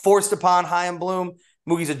forced upon Chaim Bloom.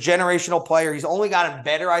 Mookie's a generational player. He's only gotten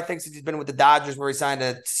better, I think, since he's been with the Dodgers, where he signed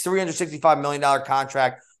a $365 million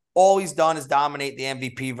contract. All he's done is dominate the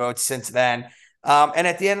MVP votes since then. And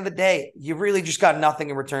at the end of the day, you really just got nothing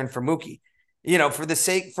in return for Mookie. You know, for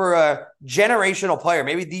a generational player,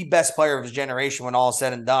 maybe the best player of his generation when all is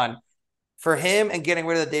said and done, for him and getting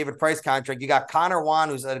rid of the David Price contract, you got Connor Juan,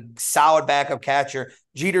 who's a solid backup catcher,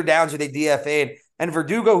 Jeter Downs, who they DFA'd, and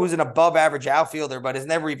Verdugo, who's an above-average outfielder, but has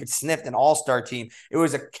never even sniffed an all-star team. It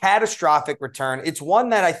was a catastrophic return. It's one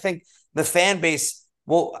that I think the fan base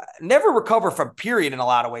will never recover from, period, in a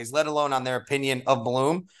lot of ways, let alone on their opinion of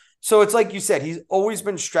Bloom. So it's like you said, he's always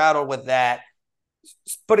been straddled with that.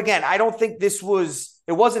 But again, I don't think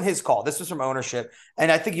it wasn't his call. This was from ownership.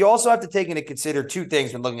 And I think you also have to take into consider two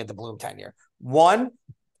things when looking at the Bloom tenure. One,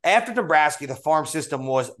 after Dombrowski, the farm system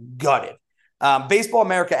was gutted. Baseball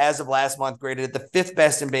America, as of last month, graded it the fifth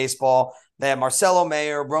best in baseball. They have Marcelo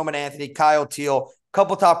Mayer, Roman Anthony, Kyle Teal, a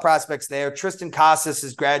couple top prospects there. Tristan Casas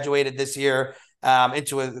has graduated this year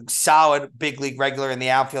into a solid big league regular in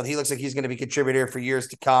the outfield. He looks like he's going to be a contributor for years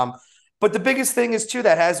to come. But the biggest thing is, too,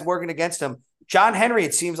 that has working against him, John Henry,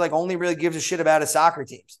 it seems like, only really gives a shit about his soccer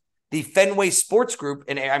teams. The Fenway Sports Group,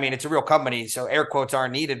 and I mean, it's a real company, so air quotes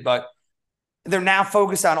aren't needed, but they're now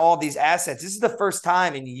focused on all these assets. This is the first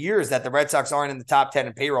time in years that the Red Sox aren't in the top 10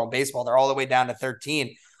 in payroll in baseball. They're all the way down to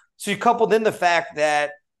 13. So you coupled in the fact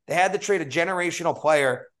that they had to trade a generational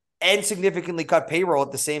player and significantly cut payroll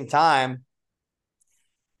at the same time.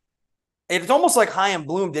 It's almost like Chaim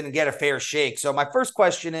Bloom didn't get a fair shake. So my first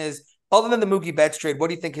question is, other than the Mookie Betts trade, what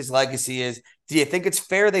do you think his legacy is? Do you think it's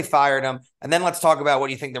fair they fired him? And then let's talk about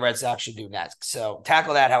what you think the Red Sox should do next. So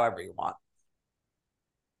tackle that however you want.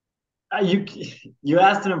 You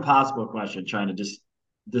asked an impossible question trying to just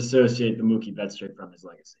dissociate the Mookie Betts trade from his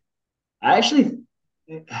legacy.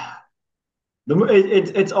 It's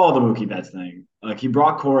all the Mookie Betts thing. Like, he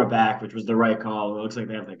brought Cora back, which was the right call. It looks like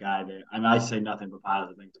they have the guy there. I mean, I say nothing but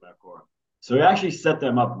positive things about Cora. So he actually set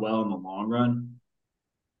them up well in the long run.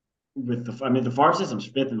 The farm system's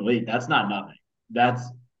fifth in the league. That's not nothing. That's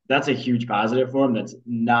a huge positive for him. That's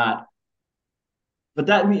not. But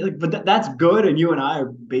that's good, and you and I are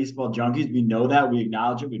baseball junkies. We know that. We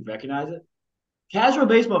acknowledge it. We recognize it. Casual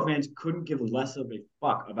baseball fans couldn't give less of a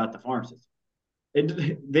fuck about the farm system.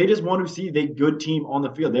 They just want to see the good team on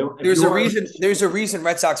the field. There's a reason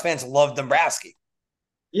Red Sox fans love Dombrowski.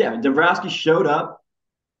 Yeah, Dombrowski showed up,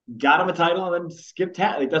 got him a title, and then skipped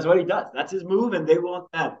town. Like, that's what he does. That's his move, and they want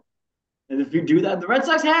that. And if you do that, the Red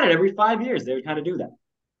Sox had it every 5 years. They would kind of do that.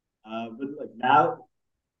 But now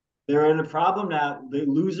they're in a problem now. They're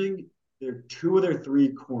losing two of their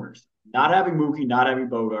three corners. Not having Mookie, not having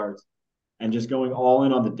Bogaerts, and just going all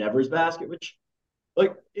in on the Devers basket, which,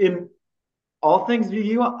 like, in all things being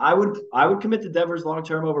equal, I would commit to Devers long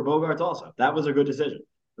term over Bogaerts also. That was a good decision.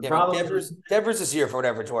 Devers this year, for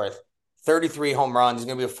whatever it's worth, 33 home runs. He's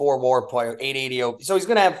going to be a 4 WAR player, 880. So he's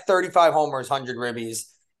going to have 35 homers, 100 ribbies.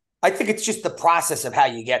 I think it's just the process of how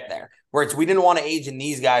you get there, where we didn't want to age in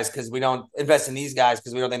these guys because we don't invest in these guys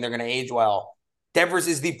because we don't think they're going to age well. Devers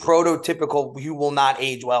is the prototypical you will not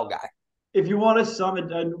age well guy. If you want to sum it,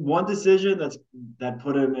 one decision that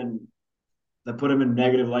put him in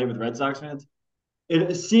negative light with Red Sox fans,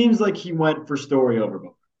 it seems like he went for Story over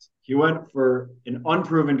Bogaerts. He went for an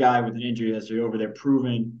unproven guy with an injury history over there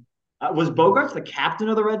was Bogaerts the captain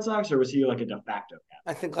of the Red Sox, or was he like a de facto captain?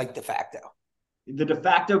 I think like de facto. the de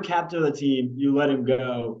facto captain of the team, you let him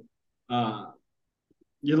go.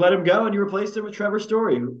 You let him go and you replaced him with Trevor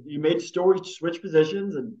Story. You made Story switch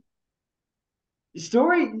positions and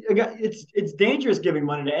Story. It's dangerous giving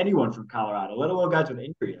money to anyone from Colorado, let alone guys with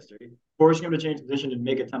injury history. Forcing him to change position didn't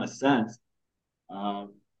make a ton of sense.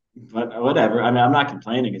 Um, but whatever. I mean, I'm not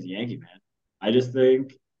complaining as a Yankee fan. I just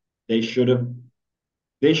think they should have.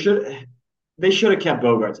 They should. They should have kept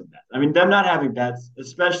Bogarts and Betts. I mean, them not having Betts,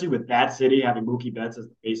 especially with that city having Mookie Betts as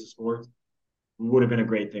the face of sports, would have been a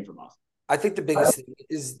great thing for Boston. I think the biggest thing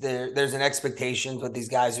is there's an expectation with these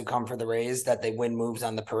guys who come for the Rays that they win moves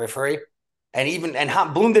on the periphery.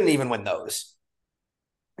 Bloom didn't even win those.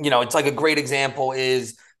 It's like a great example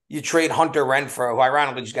is you trade Hunter Renfroe, who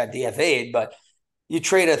ironically just got DFA'd, but you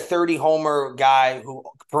trade a 30-homer guy who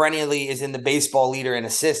perennially is in the baseball leader in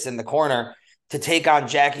assists in the corner to take on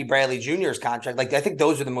Jackie Bradley Jr.'s contract. Like, I think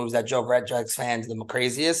those are the moves that drove Red Sox fans the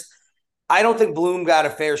craziest. I don't think Bloom got a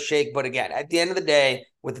fair shake, but again, at the end of the day,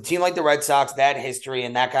 with a team like the Red Sox, that history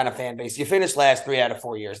and that kind of fan base, you finish last 3 out of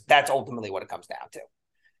 4 years. That's ultimately what it comes down to.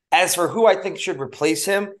 As for who I think should replace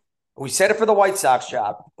him, we said it for the White Sox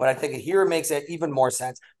job, but I think here it makes it even more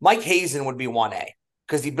sense. Mike Hazen would be 1A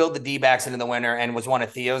because he built the D-backs into the winter and was one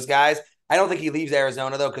of Theo's guys. I don't think he leaves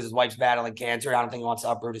Arizona, though, because his wife's battling cancer. I don't think he wants to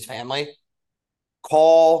uproot his family.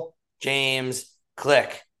 Call James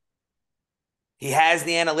Click. He has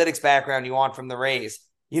the analytics background you want from the Rays.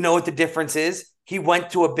 You know what the difference is? He went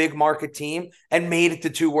to a big market team and made it to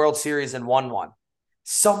 2 World Series and won one.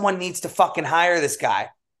 Someone needs to fucking hire this guy.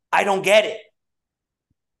 I don't get it.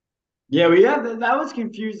 Yeah, that was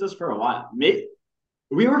confused us for a while.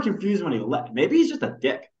 We were confused when he left. Maybe he's just a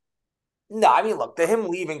dick. No, I mean, look, the him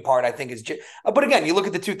leaving part, I think, is. But again, you look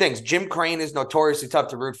at the two things. Jim Crane is notoriously tough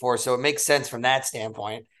to root for, so it makes sense from that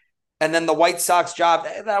standpoint. And then the White Sox job,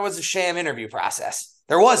 that was a sham interview process.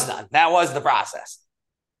 There was none. That was the process.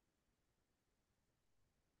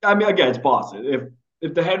 I mean, again, it's Boston.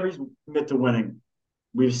 If the Henrys commit to winning,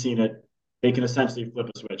 we've seen it. They can essentially flip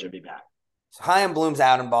a switch and be back. So Chaim Bloom's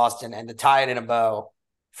out in Boston, and to tie it in a bow,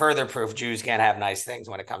 further proof Jews can't have nice things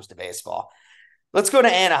when it comes to baseball. Let's go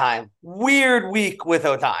to Anaheim. Weird week with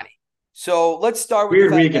Ohtani. So let's start with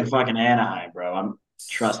weird week in fucking Anaheim, bro.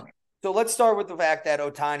 Trust me. So let's start with the fact that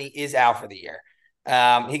Ohtani is out for the year.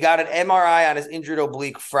 He got an MRI on his injured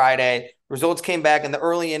oblique Friday. Results came back in the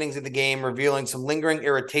early innings of the game, revealing some lingering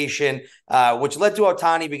irritation, which led to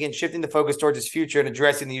Ohtani begin shifting the focus towards his future and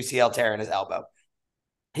addressing the UCL tear in his elbow.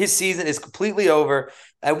 His season is completely over,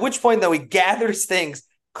 at which point, though, he gathered his things,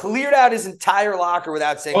 cleared out his entire locker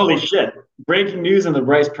without saying, holy shit. Breaking news in the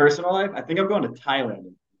Bryce personal life. I think I'm going to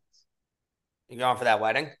Thailand. You going for that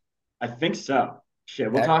wedding? I think so. Shit,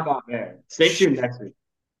 we'll talk off air. Stay tuned next week.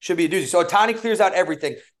 Should be a doozy. So Ohtani clears out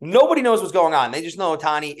everything. Nobody knows what's going on. They just know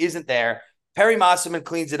Ohtani isn't there. Perry Mosselman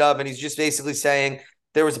cleans it up, and he's just basically saying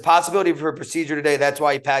there was a possibility for a procedure today. That's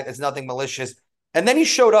why he packed. It's nothing malicious. And then he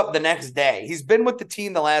showed up the next day. He's been with the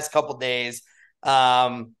team the last couple of days.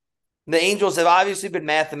 The Angels have obviously been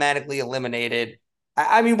mathematically eliminated.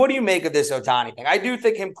 I mean, what do you make of this Ohtani thing? I do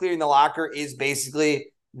think him clearing the locker is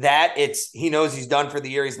basically that. He knows he's done for the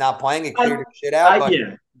year. He's not playing. He cleared his shit out.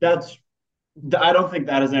 I don't think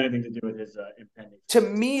that has anything to do with his impending. To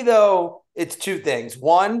me, though, it's two things.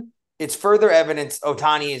 One, it's further evidence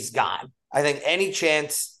Ohtani is gone. I think any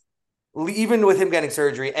chance, even with him getting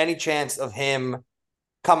surgery, any chance of him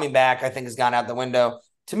coming back, I think, has gone out the window.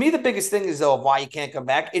 To me, the biggest thing is, though, of why he can't come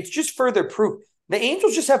back. It's just further proof. The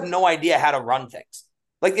Angels just have no idea how to run things.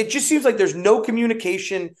 Like, it just seems like there's no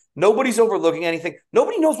communication. Nobody's overlooking anything.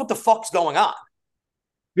 Nobody knows what the fuck's going on.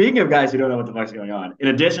 Speaking of guys who don't know what the fuck's going on, in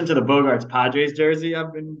addition to the Bogarts Padres jersey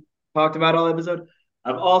I've been talked about all episode,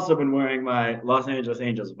 I've also been wearing my Los Angeles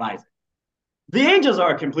Angels visor. The Angels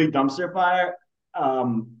are a complete dumpster fire.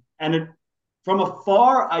 From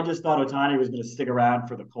afar, I just thought Ohtani was going to stick around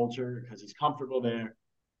for the culture because he's comfortable there.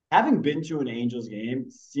 Having been to an Angels game,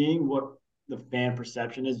 seeing what the fan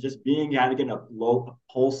perception is, just being able to get a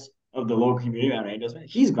pulse of the local community around Angels,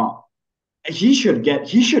 he's gone. He should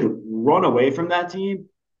run away from that team.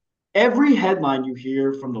 Every headline you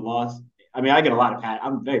hear from the Lost, I mean, I get a lot of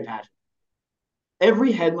I'm very passionate.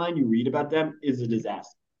 Every headline you read about them is a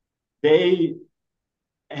disaster. They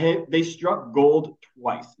struck gold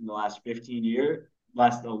twice in the last 15 years,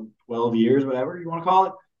 last 12 years, whatever you want to call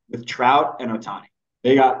it, with Trout and Ohtani.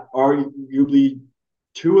 They got arguably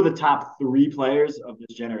 2 of the top 3 players of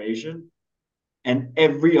this generation, and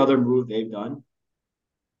every other move they've done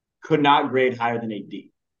could not grade higher than a D.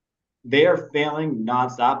 They are failing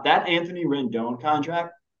nonstop. That Anthony Rendon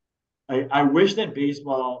contract, I wish that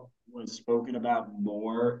baseball was spoken about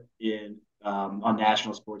more in on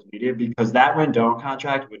national sports media because that Rendon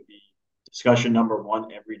contract would be discussion number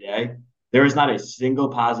one every day. There is not a single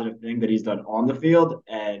positive thing that he's done on the field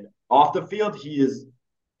and off the field. He is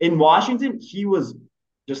in Washington. He was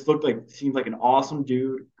just seemed like an awesome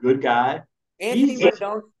dude, good guy. Anthony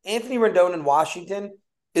Rendon in Washington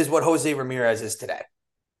is what Jose Ramirez is today.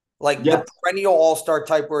 Like Yep. the perennial all-star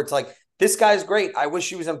type where it's like, this guy's great. I wish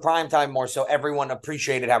he was in prime time more so everyone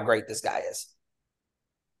appreciated how great this guy is.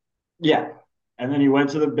 Yeah. And then he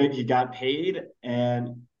went to he got paid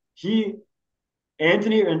and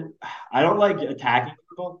and I don't like attacking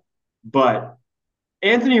people, but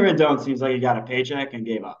Anthony Rendon seems like he got a paycheck and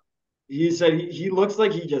gave up. He said he looks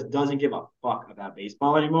like he just doesn't give a fuck about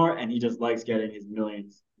baseball anymore, and he just likes getting his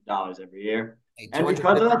millions of dollars every year. Hey, And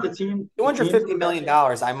because of that, $250 million,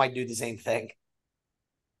 I might do the same thing.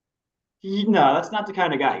 No, that's not the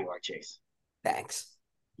kind of guy you are, Chase. Thanks.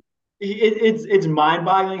 It's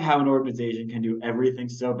mind-boggling how an organization can do everything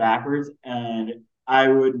so backwards. And I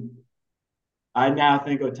now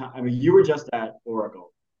think Ohtani. I mean, you were just at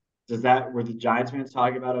Oracle. Were the Giants fans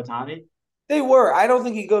talking about Ohtani? They were. I don't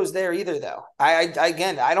think he goes there either, though. I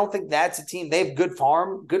don't think that's a team. They have good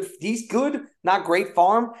farm. He's good, not great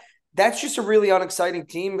farm. That's just a really unexciting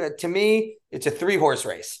team. To me, it's a 3-horse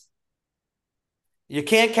race. You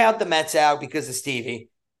can't count the Mets out because of Stevie.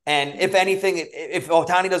 And if anything, if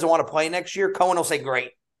Ohtani doesn't want to play next year, Cohen will say,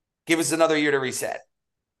 great. Give us another year to reset.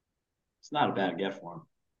 It's not a bad get for him.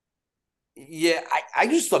 Yeah, I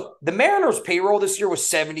just look, the Mariners' payroll this year was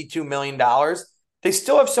 $72 million. They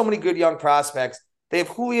still have so many good young prospects. They have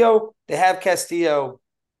Julio. They have Castillo.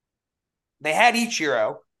 They had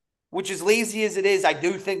Ichiro, which as lazy as it is, I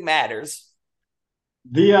do think matters.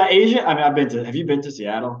 The Asian, I mean, have you been to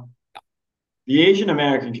Seattle? The Asian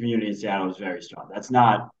American community in Seattle is very strong. That's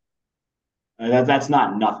not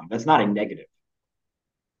nothing. That's not a negative.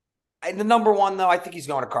 The number one, though, I think he's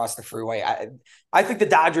going across the freeway. I think the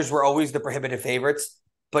Dodgers were always the prohibitive favorites,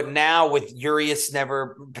 but now with Urias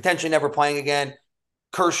potentially never playing again,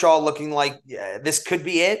 Kershaw looking like this could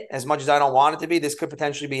be it. As much as I don't want it to be, this could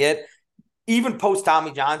potentially be it. Even post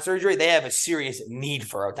Tommy John surgery, they have a serious need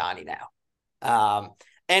for Ohtani now.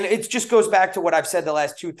 And it just goes back to what I've said the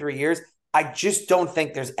last 2-3 years. I just don't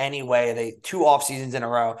think there's any way they 2 off seasons in a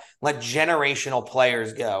row let generational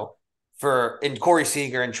players go in Corey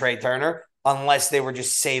Seager and Trey Turner, unless they were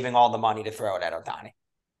just saving all the money to throw it at Ohtani.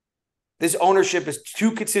 This ownership has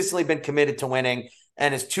too consistently been committed to winning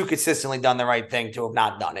and has too consistently done the right thing to have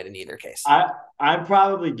not done it in either case. I'm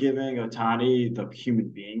probably giving Ohtani, the human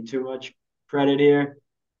being, too much credit here.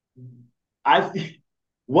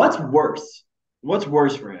 What's worse? What's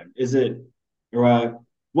worse for him? Is it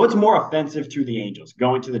what's more offensive to the Angels,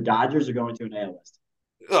 going to the Dodgers or going to an AL West?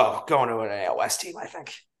 Oh, going to an AL West team, I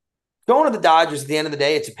think. Going to the Dodgers at the end of the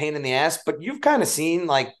day, it's a pain in the ass, but you've kind of seen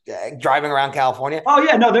driving around California. Oh,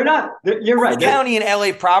 yeah, no, they're not. You're right. County and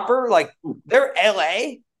LA proper, they're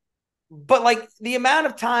LA, but the amount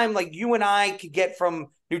of time you and I could get from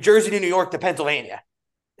New Jersey to New York to Pennsylvania.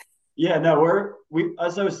 Yeah, no, we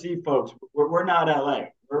SOC folks, we're not LA.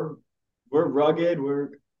 We're rugged.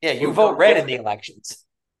 You vote red in the elections.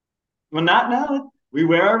 Well, not now. We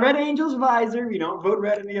wear our Red Angels visor. We don't vote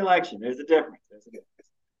red in the election. There's a difference.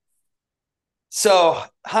 So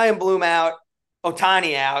Chaim Bloom out,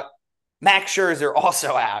 Ohtani out, Max Scherzer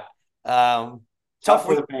also out. Tough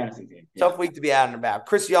for the fantasy team. Tough week to be out and about.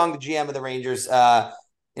 Chris Young, the GM of the Rangers,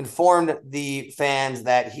 informed the fans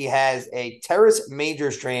that he has a teres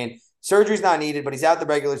major strain. Surgery's not needed, but he's out the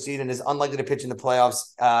regular season and is unlikely to pitch in the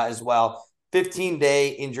playoffs as well. 15-day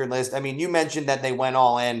injured list. I mean, you mentioned that they went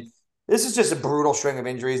all in. This is just a brutal string of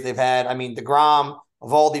injuries they've had. I mean, DeGrom,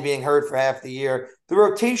 Eovaldi being hurt for half the year. The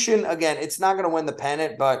rotation, again, it's not going to win the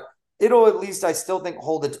pennant, but it'll at least, I still think,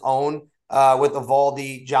 hold its own with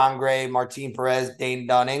Eovaldi, John Gray, Martin Perez, Dane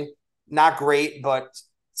Dunning. Not great, but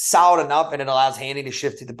solid enough, and it allows Haney to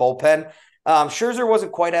shift to the bullpen. Scherzer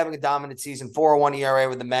wasn't quite having a dominant season, 4.01 ERA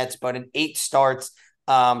with the Mets, but in 8 starts,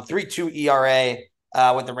 3.2 ERA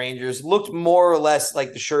with the Rangers. Looked more or less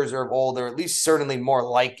like the Scherzer of old, or at least certainly more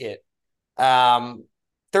like it.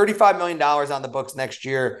 $35 million on the books next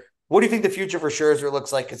year. What do you think the future for Scherzer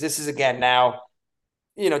looks like? Because this is, again, now,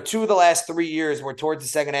 2 of the last 3 years were towards the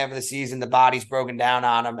second half of the season. The body's broken down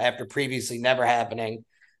on him after previously never happening.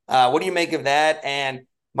 What do you make of that? And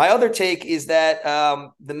my other take is that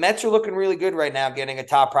the Mets are looking really good right now, getting a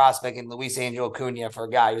top prospect in Luis Angel Acuna for a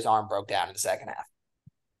guy whose arm broke down in the second half.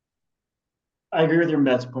 I agree with your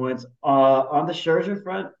Mets points. On the Scherzer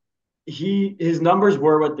front, his numbers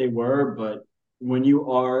were what they were, but when you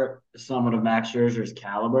are someone of Max Scherzer's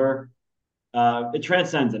caliber, It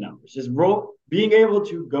transcends the numbers. Being able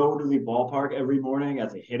to go to the ballpark every morning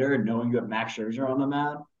as a hitter, knowing you have Max Scherzer on the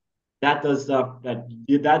mound, that does stuff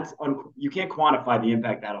you can't quantify the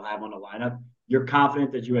impact that'll have on a lineup. You're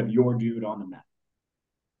confident that you have your dude on the mound.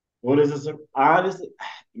 What is this? Honestly,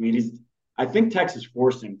 I think Texas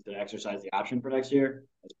forced him to exercise the option for next year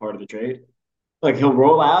as part of the trade. Like he'll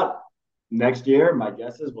roll out next year. My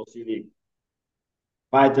guess is we'll see if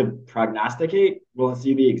I had to prognosticate, we'll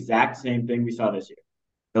see the exact same thing we saw this year.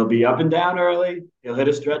 He'll be up and down early. He'll hit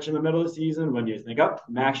a stretch in the middle of the season when you think, oh,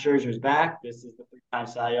 Max Scherzer's back. This is the three-time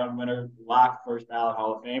Cy Young winner, lock, first ballot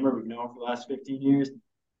Hall of Famer. We've known him for the last 15 years.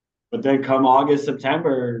 But then come August,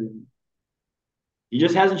 September, he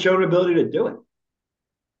just hasn't shown an ability to do it.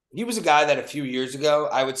 He was a guy that a few years ago,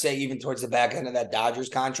 I would say even towards the back end of that Dodgers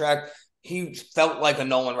contract, he felt like a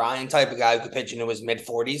Nolan Ryan type of guy who could pitch into his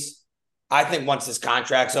mid-40s. I think once this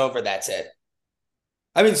contract's over, that's it.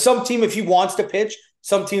 I mean, some team, if he wants to pitch,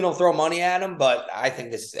 some team will throw money at him, but I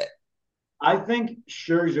think this is it. I think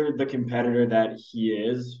Scherzer, the competitor that he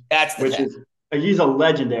is, he's a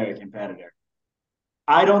legendary competitor.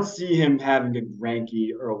 I don't see him having a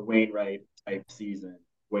Greinke or a Wainwright type season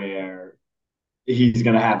where he's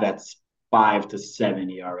going to have that 5 to 7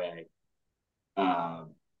 ERA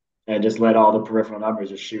and just let all the peripheral numbers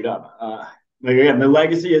just shoot up. Again, the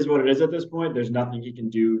legacy is what it is at this point. There's nothing he can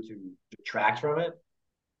do to detract from it.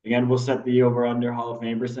 Again, we'll set the over-under Hall of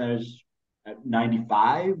Fame percentage at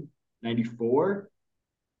 95, 94,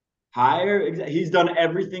 higher. He's done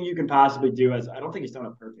everything you can possibly do. I don't think he's done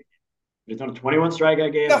a perfect game. He's done a 21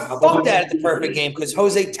 strikeout game. Yeah, fuck that at the perfect game because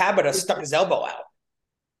Jose Tabata stuck his elbow out.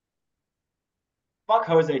 Fuck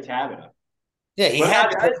Jose Tabata. Yeah, he had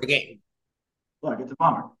the perfect game. Look, it's a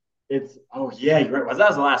bummer. You're right. That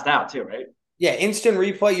was the last out too, right? Yeah, instant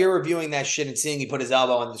replay. You're reviewing that shit and seeing he put his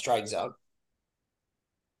elbow in the strike zone.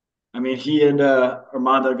 I mean, he and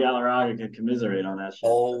Armando Galarraga can commiserate on that shit.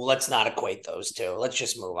 Oh, let's not equate those two. Let's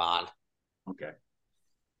just move on. Okay.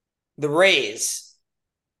 The Rays.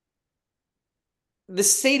 The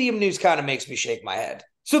stadium news kind of makes me shake my head.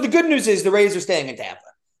 So the good news is the Rays are staying in Tampa.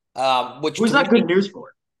 Who's that good news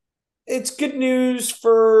for? It's good news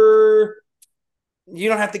for you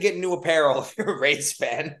don't have to get new apparel if you're a Rays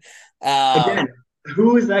fan. Again,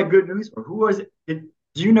 who is that good news for? Who is it? Do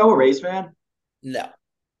you know a Rays fan? No.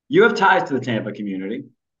 You have ties to the Tampa community.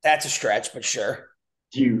 That's a stretch, but sure.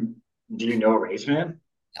 Do you know a Rays fan?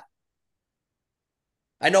 No.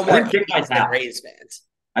 I know more than Rays fans.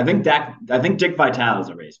 I think Dick Vitale is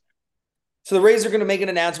a Rays fan. So the Rays are going to make an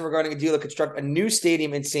announcement regarding a deal to construct a new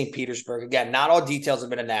stadium in St. Petersburg. Again, not all details have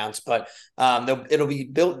been announced, but it'll be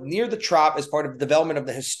built near the Trop as part of the development of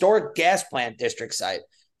the historic gas plant district site.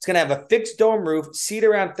 It's going to have a fixed dome roof, seat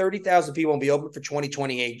around 30,000 people, and be open for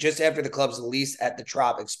 2028, just after the club's lease at the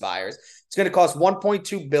Trop expires. It's going to cost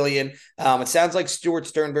 $1.2 billion. It sounds like Stuart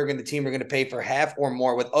Sternberg and the team are going to pay for half or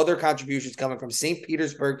more, with other contributions coming from St.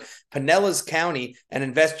 Petersburg, Pinellas County, and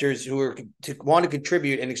investors who want to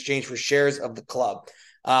contribute in exchange for shares of the club.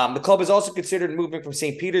 The club has also considered moving from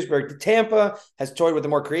St. Petersburg to Tampa, has toyed with a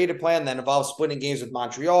more creative plan that involves splitting games with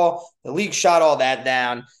Montreal. The league shot all that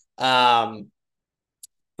down.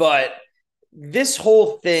 But this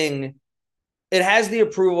whole thing, it has the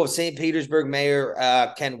approval of St. Petersburg Mayor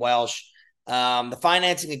Ken Welsh. The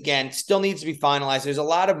financing, again, still needs to be finalized. There's a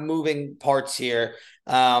lot of moving parts here.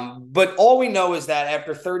 But all we know is that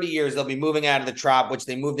after 30 years, they'll be moving out of the Trop, which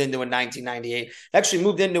they moved into in 1998. Actually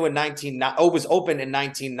moved into in was opened in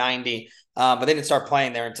 1990, but they didn't start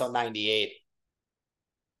playing there until 98.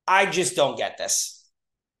 I just don't get this.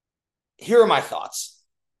 Here are my thoughts.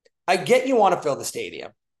 I get you want to fill the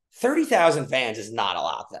stadium. 30,000 fans is not a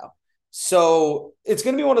lot, though. So it's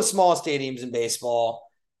going to be one of the smallest stadiums in baseball.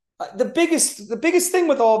 The biggest thing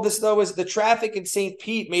with all of this, though, is the traffic in St.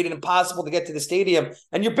 Pete made it impossible to get to the stadium,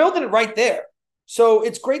 and you're building it right there. So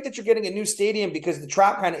it's great that you're getting a new stadium because the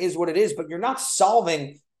Trop kind of is what it is, but you're not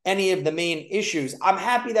solving any of the main issues. I'm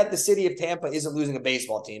happy that the city of Tampa isn't losing a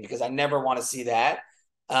baseball team because I never want to see that.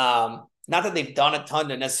 Not that they've done a ton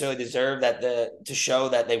to necessarily deserve that to show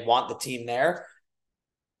that they want the team there.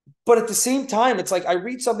 But at the same time, it's like I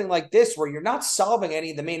read something like this where you're not solving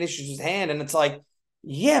any of the main issues at hand. And it's like,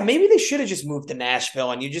 yeah, maybe they should have just moved to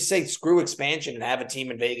Nashville and you just say screw expansion and have a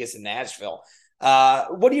team in Vegas and Nashville.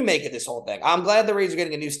 What do you make of this whole thing? I'm glad the Rays are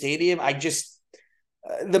getting a new stadium. I just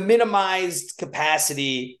the minimized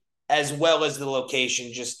capacity as well as the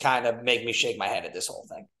location just kind of make me shake my head at this whole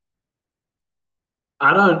thing.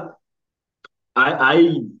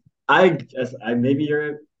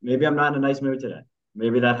 Maybe I'm not in a nice mood today.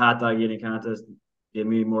 Maybe that hot dog eating contest gave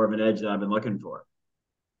me more of an edge that I've been looking for.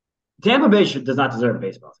 Tampa Bay does not deserve a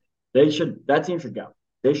baseball team. That team should go.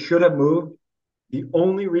 They should have moved. The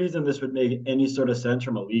only reason this would make any sort of sense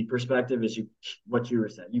from a league perspective is what you were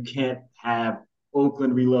saying. You can't have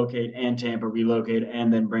Oakland relocate and Tampa relocate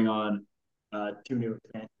and then bring on two new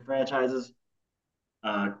expansion franchises.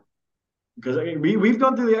 Because we've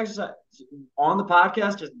gone through the exercise on the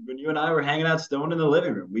podcast. Just when you and I were hanging out stoned in the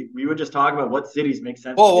living room, we would just talk about what cities make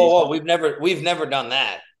sense. Whoa! We've never done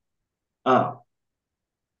that. Oh,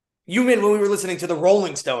 You mean when we were listening to the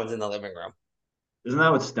Rolling Stones in the living room? isn't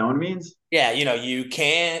that what stone means? Yeah, you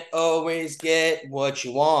can't always get what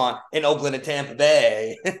you want in Oakland and Tampa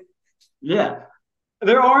Bay. Yeah,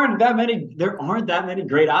 there aren't that many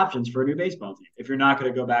great options for a new baseball team if you're not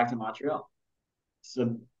going to go back to Montreal.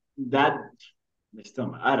 So that they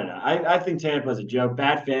still, I don't know. I think Tampa is a joke.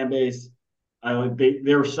 Bad fan base.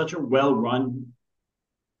 They're such a well run.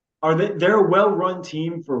 They're a well run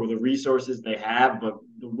team for the resources they have, but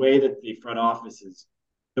the way that their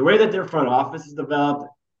front office is developed,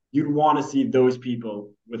 you'd want to see those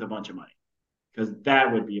people with a bunch of money because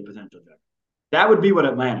that would be a potential joke. That would be what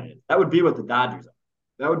Atlanta is. That would be what the Dodgers are.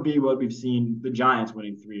 That would be what we've seen the Giants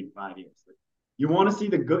winning 3 and 5 years. You want to see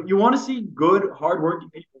good,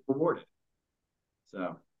 hardworking people rewarded.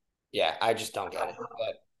 So Yeah, I just don't get it.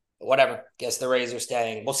 But whatever. Guess the Rays are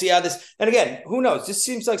staying. We'll see how this. And again, who knows? This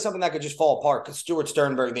seems like something that could just fall apart because Stuart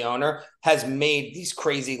Sternberg, the owner, has made these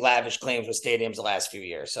crazy, lavish claims with stadiums the last few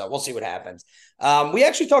years. So we'll see what happens. We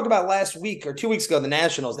actually talked about last week or 2 weeks ago, the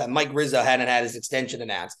Nationals, that Mike Rizzo hadn't had his extension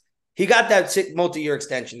announced. He got that multi-year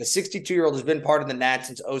extension. The 62-year-old has been part of the Nats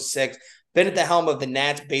since 06, been at the helm of the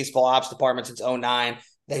Nats baseball ops department since 09.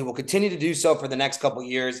 They will continue to do so for the next couple of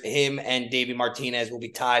years. Him and Davey Martinez will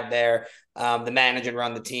be tied there, the manager and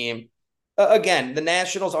run the team. Again, the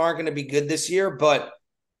Nationals aren't going to be good this year, but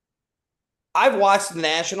I've watched the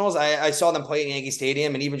Nationals. I saw them play at Yankee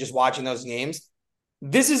Stadium, and even just watching those games,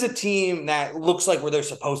 this is a team that looks like where they're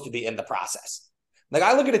supposed to be in the process. Like,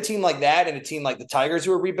 I look at a team like that and a team like the Tigers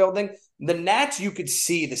who are rebuilding. The Nats, you could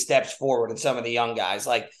see the steps forward in some of the young guys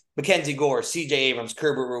like Mackenzie Gore, CJ Abrams,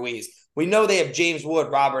 Kerber Ruiz. We know they have James Wood,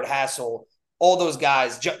 Robert Hassel, all those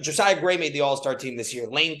guys. Josiah Gray made the All-Star team this year.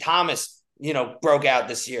 Lane Thomas, broke out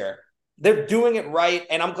this year. They're doing it right,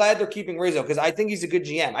 and I'm glad they're keeping Rizzo because I think he's a good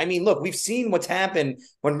GM. I mean, look, we've seen what's happened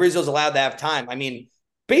when Rizzo's allowed to have time. I mean,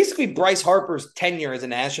 basically Bryce Harper's tenure as a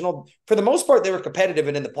National, for the most part, they were competitive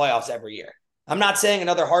and in the playoffs every year. I'm not saying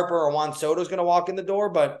another Harper or Juan Soto is going to walk in the door,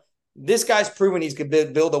 but this guy's proven he's could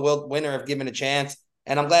build a winner if given a chance,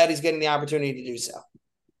 and I'm glad he's getting the opportunity to do so.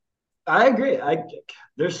 I agree.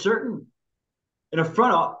 There's certain in a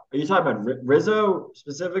front. Are you talking about Rizzo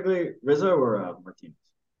specifically, Rizzo or Martinez?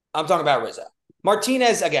 I'm talking about Rizzo.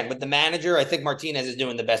 Martinez, again, with the manager, I think Martinez is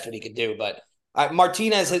doing the best what he could do, but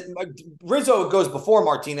Rizzo goes before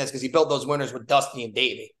Martinez because he built those winners with Dusty and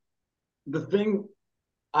Davey. The thing,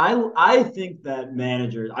 I think that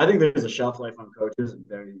managers, I think there's a shelf life on coaches, and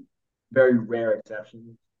very, very rare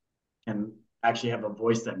exceptions can actually have a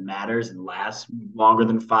voice that matters and lasts longer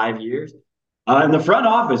than 5 years. In the front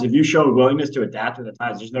office, if you show a willingness to adapt to the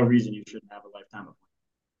times, there's no reason you shouldn't have a lifetime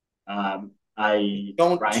appointment.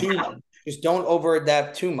 Just don't over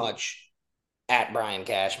adapt too much at Brian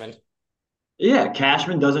Cashman. Yeah,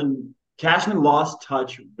 Cashman lost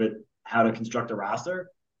touch with how to construct a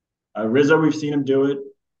roster. Rizzo, we've seen him do it.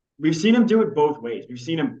 We've seen him do it both ways. We've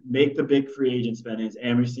seen him make the big free agent spendings,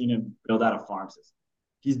 and we've seen him build out a farm system.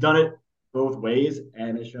 He's done it both ways,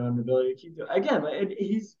 and has shown the ability to keep doing it. Again,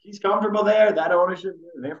 he's comfortable there. That ownership,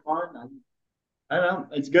 they're fun. I don't know.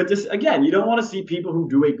 It's good to, again, you don't want to see people who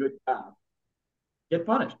do a good job get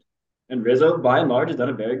punished. And Rizzo, by and large, has done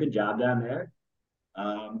a very good job down there.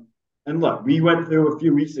 And look, we went through a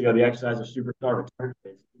few weeks ago the exercise of superstar return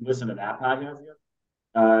dates. Listen to that podcast again.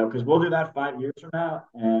 Because we'll do that 5 years from now.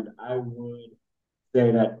 And I would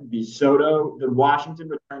say that the Washington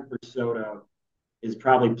return for Soto is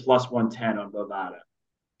probably plus 110 on Bovada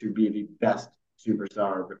to be the best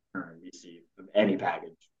superstar return we see of any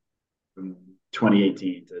package from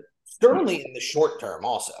 2018 to certainly in the short term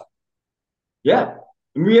also. Yeah.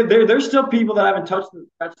 There's still people that haven't touched the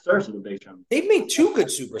surface of the big show. They've made 2 good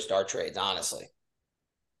superstar trades, honestly.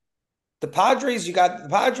 The Padres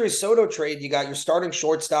Soto trade, you got your starting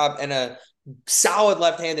shortstop and a solid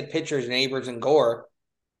left-handed pitchers in Abrams and Gore.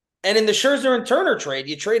 And in the Scherzer and Turner trade,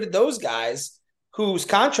 you traded those guys whose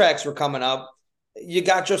contracts were coming up. You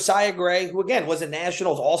got Josiah Gray, who, again, was a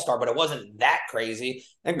Nationals all-star, but it wasn't that crazy.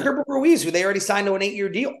 And Kerber Ruiz, who they already signed to an 8-year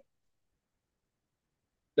deal.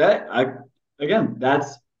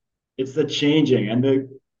 It's the changing. And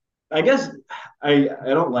I guess I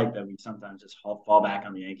don't like that we sometimes just fall back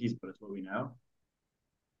on the Yankees, but it's what we know.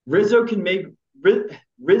 Rizzo can make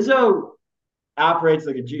Rizzo operates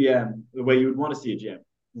like a GM the way you would want to see a GM.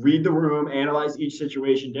 Read the room, analyze each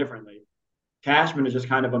situation differently. Cashman is just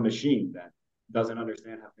kind of a machine that doesn't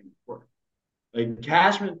understand how things work. Like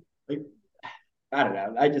Cashman, like I don't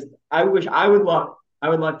know. I would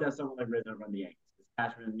love to have someone like Rizzo run the Yankees.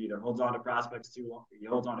 Cashman either holds on to prospects too long, he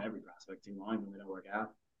holds on to every prospect too long, and they don't work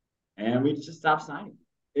out. And we just stop signing.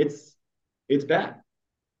 It's bad.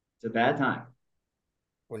 It's a bad time.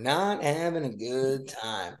 We're not having a good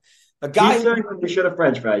time. A guy we should have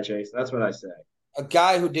French fried, Chase. That's what I say. A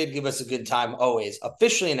guy who did give us a good time always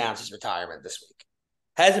officially announced his retirement this week.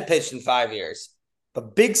 Hasn't pitched in 5 years.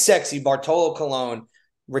 But big sexy Bartolo Colon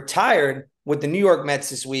retired with the New York Mets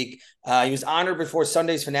this week. He was honored before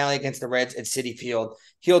Sunday's finale against the Reds at Citi Field.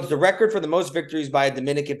 He holds the record for the most victories by a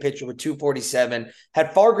Dominican pitcher with 247.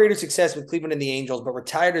 Had far greater success with Cleveland and the Angels, but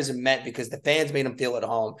retired as a Met because the fans made him feel at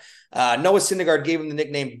home. Noah Syndergaard gave him the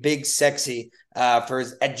nickname Big Sexy for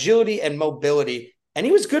his agility and mobility. And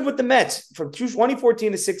he was good with the Mets from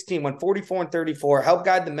 2014 to 16, went 44 and 34, helped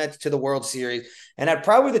guide the Mets to the World Series, and had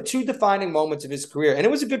probably the two defining moments of his career. And it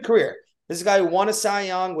was a good career. This is a guy who won a Cy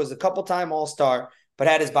Young, was a couple-time All-Star, but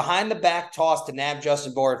had his behind-the-back toss to nab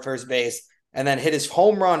Justin Bour at first base, and then hit his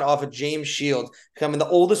home run off of James Shields, becoming the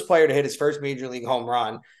oldest player to hit his first Major League home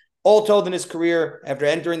run. All told in his career, after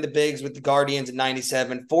entering the bigs with the Guardians in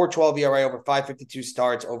 97, 4.12 ERA over 552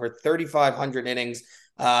 starts, over 3,500 innings,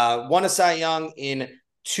 won a Cy Young in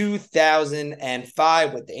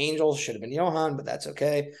 2005 with the Angels. Should have been Johan, but that's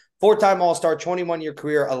okay. 4-time All-Star, 21-year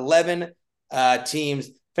career, 11 teams.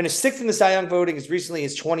 Finished sixth in the Cy Young voting as recently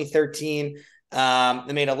as 2013.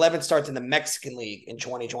 They made 11 starts in the Mexican League in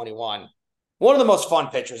 2021. One of the most fun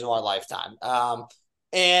pitchers of our lifetime.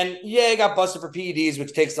 And yeah, he got busted for PEDs,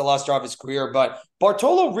 which takes the luster off his career. But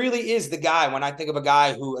Bartolo really is the guy when I think of a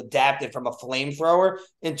guy who adapted from a flamethrower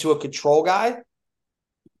into a control guy.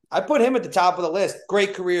 I put him at the top of the list.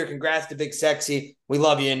 Great career. Congrats to Big Sexy. We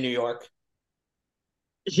love you in New York.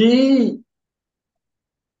 He's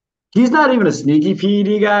not even a sneaky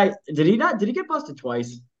PED guy. Did he get busted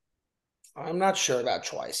twice? I'm not sure about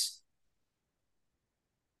twice.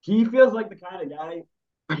 He feels like the kind of guy.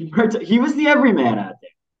 He was the everyman out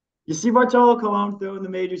there. You see Bartolo Colon throw in the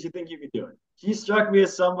majors, you think you could do it. He struck me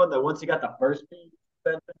as someone that once he got the first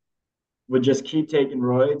PED, would just keep taking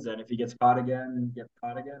roids, and if he gets caught again, gets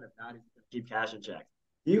caught again. If not, he's going to keep cashing checks.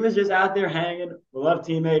 He was just out there hanging. Beloved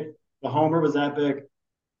teammate. The homer was epic.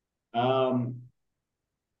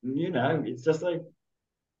 It's just like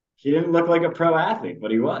he didn't look like a pro athlete,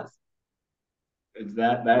 but he was. It's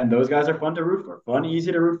that and those guys are fun to root for. Fun,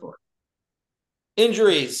 easy to root for.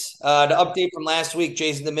 Injuries. The update from last week,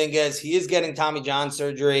 Jason Dominguez, he is getting Tommy John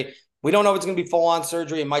surgery. We don't know if it's going to be full-on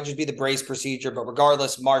surgery. It might just be the brace procedure, but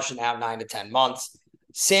regardless, Martian out 9 to 10 months.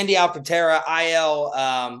 Sandy Alcantara,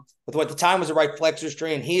 IL, with what the time was a right flexor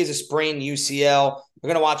strain. He is a sprained UCL. We're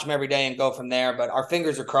going to watch him every day and go from there, but our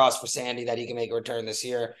fingers are crossed for Sandy that he can make a return this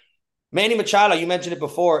year. Manny Machado, you mentioned it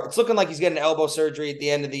before. It's looking like he's getting elbow surgery at the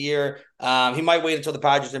end of the year. He might wait until the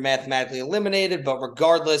Padres are mathematically eliminated, but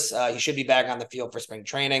regardless, he should be back on the field for spring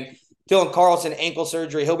training. Dylan Carlson, ankle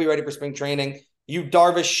surgery. He'll be ready for spring training. Yu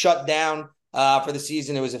Darvish shut down for the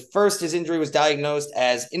season. It was at first his injury was diagnosed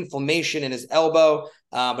as inflammation in his elbow,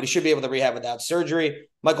 but he should be able to rehab without surgery.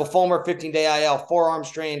 Michael Fulmer, 15-day IL, forearm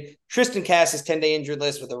strain. Tristan Cassis, 10-day injured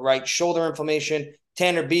list with a right shoulder inflammation.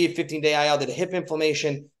 Tanner B, 15-day IL, did a hip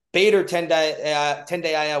inflammation. Bader,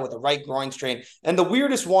 10-day IL with a right groin strain. And the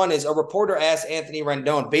weirdest one is a reporter asked Anthony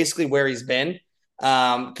Rendon basically where he's been.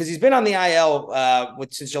 Because he's been on the IL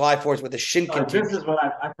since July 4th with a shin contusion. This is what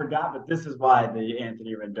I forgot, but this is why the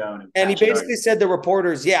Anthony Rendon. And he basically said to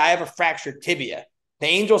reporters, I have a fractured tibia. The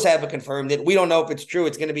Angels haven't confirmed it. We don't know if it's true.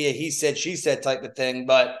 It's going to be a he said, she said type of thing,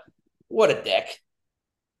 but what a dick.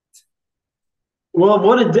 Well,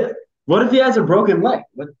 what if he has a broken leg?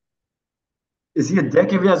 Is he a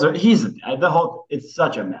dick if he has it's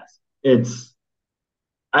such a mess. They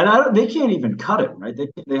can't even cut him, right?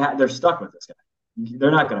 They're stuck with this guy. They're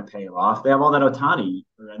not going to pay him off. They have all that Ohtani,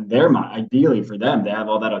 and ideally for them, they have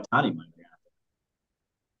all that Ohtani money.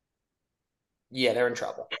 Yeah, they're in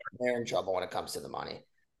trouble. They're in trouble when it comes to the money.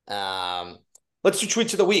 Let's do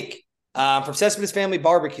tweets of the week. From Cespedes Family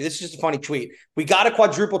Barbecue. This is just a funny tweet. We got a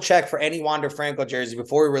quadruple check for any Wander Franco jersey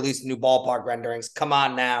before we release the new ballpark renderings. Come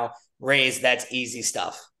on now. Raise, that's easy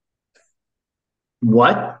stuff.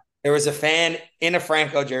 What? There was a fan in a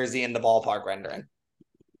Franco jersey in the ballpark rendering.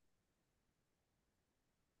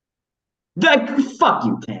 Fuck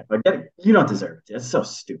you, Tampa. You don't deserve it. That's so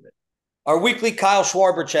stupid. Our weekly Kyle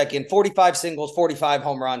Schwarber check-in, 45 singles, 45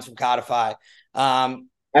 home runs from Codify.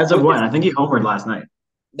 As of when? I think he homered last night.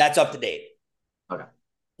 That's up to date. Okay.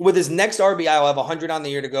 With his next RBI, I'll have 100 on the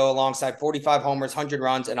year to go alongside 45 homers, 100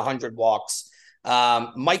 runs, and 100 walks.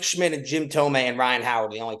 Mike Schmidt and Jim Thome and Ryan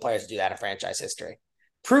Howard are the only players to do that in franchise history.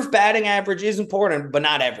 Proof batting average is important, but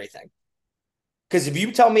not everything. Because if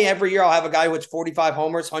you tell me every year I'll have a guy who hits 45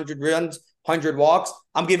 homers, 100 runs, 100 walks,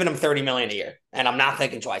 I'm giving him $30 million a year, and I'm not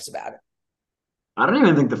thinking twice about it. I don't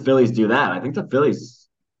even think the Phillies do that. I think the Phillies.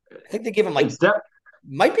 I think they give him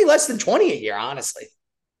might be less than 20 a year, honestly.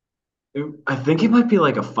 I think it might be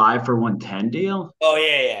like a 5 for 110 deal. Oh,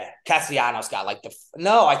 yeah. Castellanos got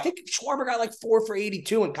I think Schwarber got like 4 for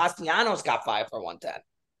 82, and Castellanos got 5 for 110.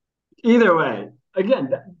 Either way, again,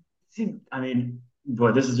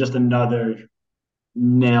 boy, this is just another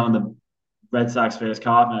nail in the Red Sox fans'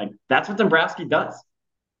 coffin. Like, that's what Dombrowski does.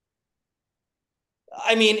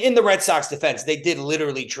 I mean, in the Red Sox defense, they did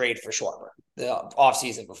literally trade for Schwarber the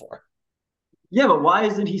offseason before. Yeah, but why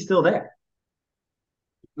isn't he still there?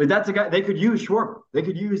 Like, that's a guy they could use. Schwarber.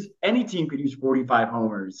 Any team could use 45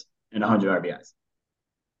 homers and 100 RBIs.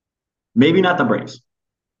 Maybe not the Braves.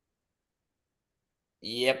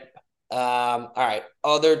 Yep. All right.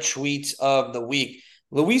 Other tweets of the week.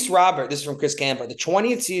 Luis Robert, this is from Chris Camper, the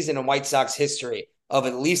 20th season in White Sox history of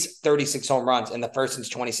at least 36 home runs and the first since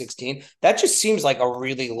 2016. That just seems like a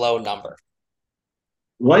really low number.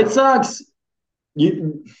 White Sox,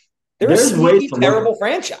 they're a sneaky, terrible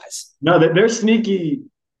franchise. No, they're sneaky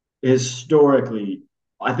historically.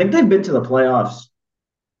 I think they've been to the playoffs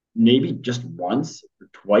maybe just once or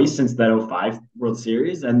twice since that 05 World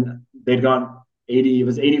Series, and they'd gone 80. It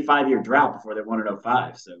was 85-year drought before they won in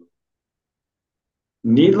 05. So,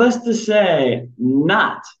 needless to say,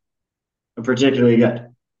 not particularly good.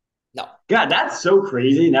 No. God, that's so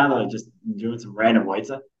crazy. Now that I'm just doing some random White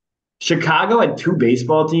Sox. Chicago had 2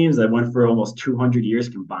 baseball teams that went for almost 200 years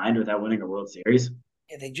combined without winning a World Series.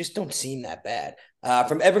 Yeah, they just don't seem that bad.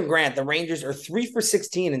 From Evan Grant, the Rangers are 3 for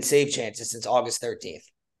 16 in save chances since August 13th.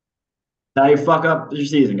 Now you fuck up your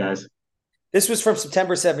season, guys. This was from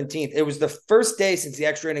September 17th. It was the first day since the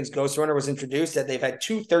extra innings Ghost Runner was introduced that they've had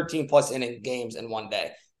 2 13-plus inning games in one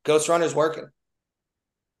day. Ghost Runner's working.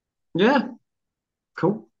 Yeah.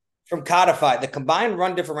 Cool. From Codified, the combined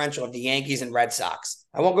run differential of the Yankees and Red Sox.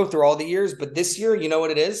 I won't go through all the years, but this year, you know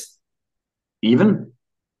what it is? Even?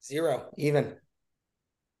 0. Even.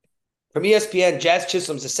 From ESPN, Jazz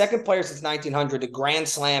Chisholm's the second player since 1900 to grand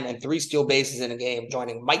slam and 3 steal bases in a game,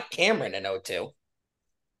 joining Mike Cameron in 02.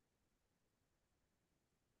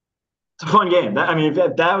 It's a fun game.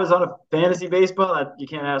 If that was on a fantasy baseball, you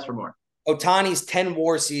can't ask for more. Ohtani's 10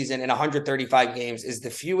 WAR season in 135 games is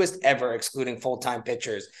the fewest ever, excluding full-time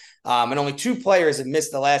pitchers. And only 2 players have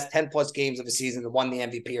missed the last 10-plus games of a season that won the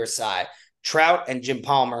MVP or Cy. Trout and Jim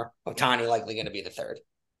Palmer. Ohtani likely going to be the third.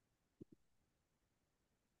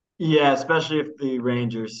 Yeah, especially if the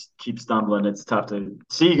Rangers keep stumbling. It's tough to...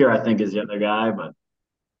 Seager, I think, is the other guy, but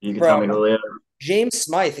you can tell me who they are. James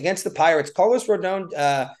Smythe against the Pirates. Carlos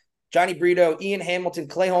Rodon, Johnny Brito, Ian Hamilton,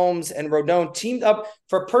 Clay Holmes, and Rodon teamed up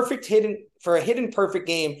for a hidden perfect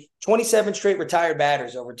game. 27 straight retired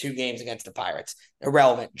batters over 2 games against the Pirates.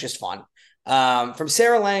 Irrelevant, just fun. From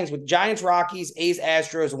Sarah Langs with Giants, Rockies, A's,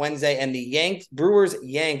 Astros Wednesday, and the Brewers,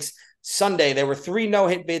 Yanks Sunday. There were 3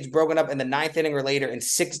 no-hit bids broken up in the 9th inning or later in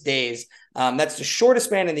 6 days. That's the shortest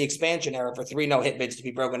span in the expansion era for 3 no-hit bids to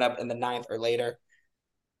be broken up in the 9th or later.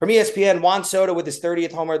 From ESPN, Juan Soto with his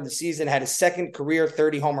 30th homer of the season had his second career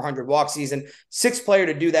 30-homer, 100-walk season. 6th player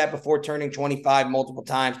to do that before turning 25 multiple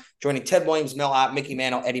times, joining Ted Williams, Mel Ott, Mickey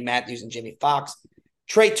Mantle, Eddie Matthews, and Jimmy Fox.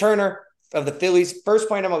 Trey Turner of the Phillies, first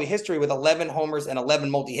player in MLB history with 11 homers and 11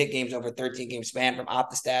 multi-hit games over a 13-game span from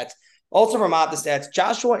OptaStats. Also from OptaStats,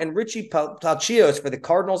 Joshua and Richie Palchios for the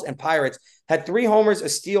Cardinals and Pirates had 3 homers, a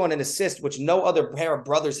steal, and an assist, which no other pair of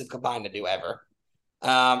brothers have combined to do ever.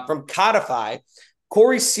 From Codify,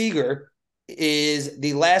 Corey Seager is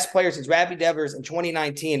the last player since Ravi Devers in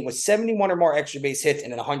 2019 with 71 or more extra base hits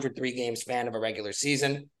in a 103-game span of a regular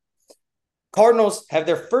season. Cardinals have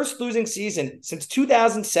their first losing season since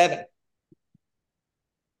 2007.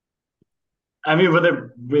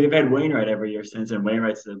 We've had Wainwright every year since, and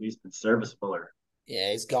Wainwright's at least been serviceable.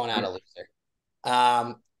 Yeah, he's going out a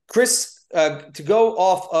loser. Chris, to go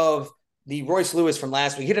off of the Royce Lewis from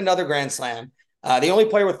last week, hit another grand slam. The only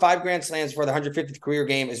player with 5 grand slams for the 150th career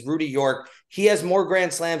game is Rudy York. He has more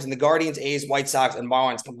grand slams than the Guardians, A's, White Sox, and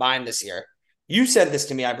Marlins combined this year. You said this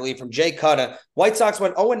to me, I believe, from Jay Cutta. White Sox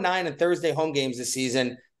went 0-9 in Thursday home games this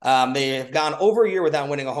season. They have gone over a year without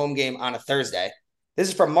winning a home game on a Thursday. This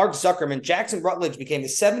is from Mark Zuckerman. Jackson Rutledge became the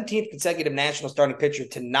 17th consecutive national starting pitcher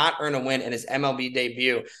to not earn a win in his MLB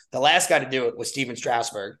debut. The last guy to do it was Steven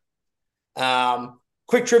Strasburg.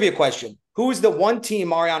 Quick trivia question. Who is the one team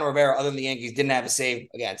Mariano Rivera, other than the Yankees, didn't have a save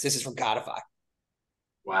against? This is from Codify.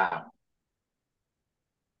 Wow.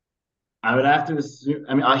 I would have to assume.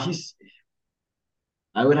 I mean,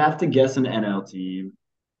 I would have to guess an NL team.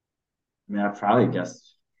 I mean, I'd probably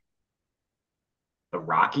guess the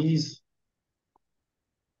Rockies.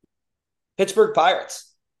 Pittsburgh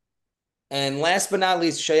Pirates. And last but not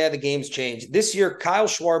least, show you how the game's changed. This year, Kyle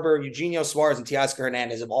Schwarber, Eugenio Suarez, and Teoscar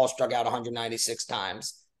Hernandez have all struck out 196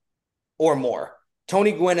 times or more.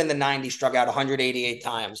 Tony Gwynn in the 90s struck out 188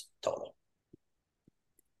 times total.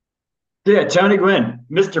 Yeah, Tony Gwynn,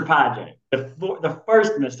 Mr. Padre, the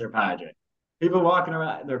first Mr. Padre. People walking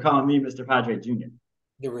around, they're calling me Mr. Padre Jr.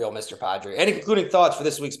 The real Mr. Padre. Any concluding thoughts for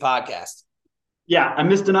this week's podcast? Yeah, I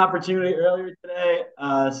missed an opportunity earlier today.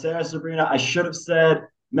 Sarah Sabrina, I should have said,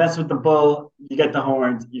 mess with the bull, you get the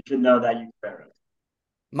horns. You should know that you can.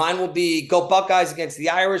 Mine will be go Buckeyes against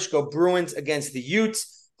the Irish, go Bruins against the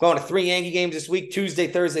Utes. Going to 3 Yankee games this week, Tuesday,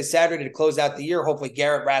 Thursday, Saturday to close out the year. Hopefully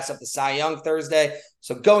Garrett wraps up the Cy Young Thursday.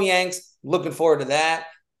 So go Yanks. Looking forward to that.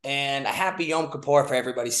 And a happy Yom Kippur for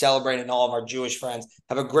everybody celebrating, all of our Jewish friends.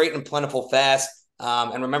 Have a great and plentiful fast.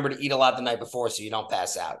 And remember to eat a lot the night before so you don't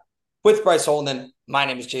pass out. With Bryce Holden, my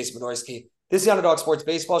name is Chase Medorsky. This is the Underdog Sports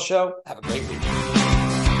Baseball Show. Have a great week.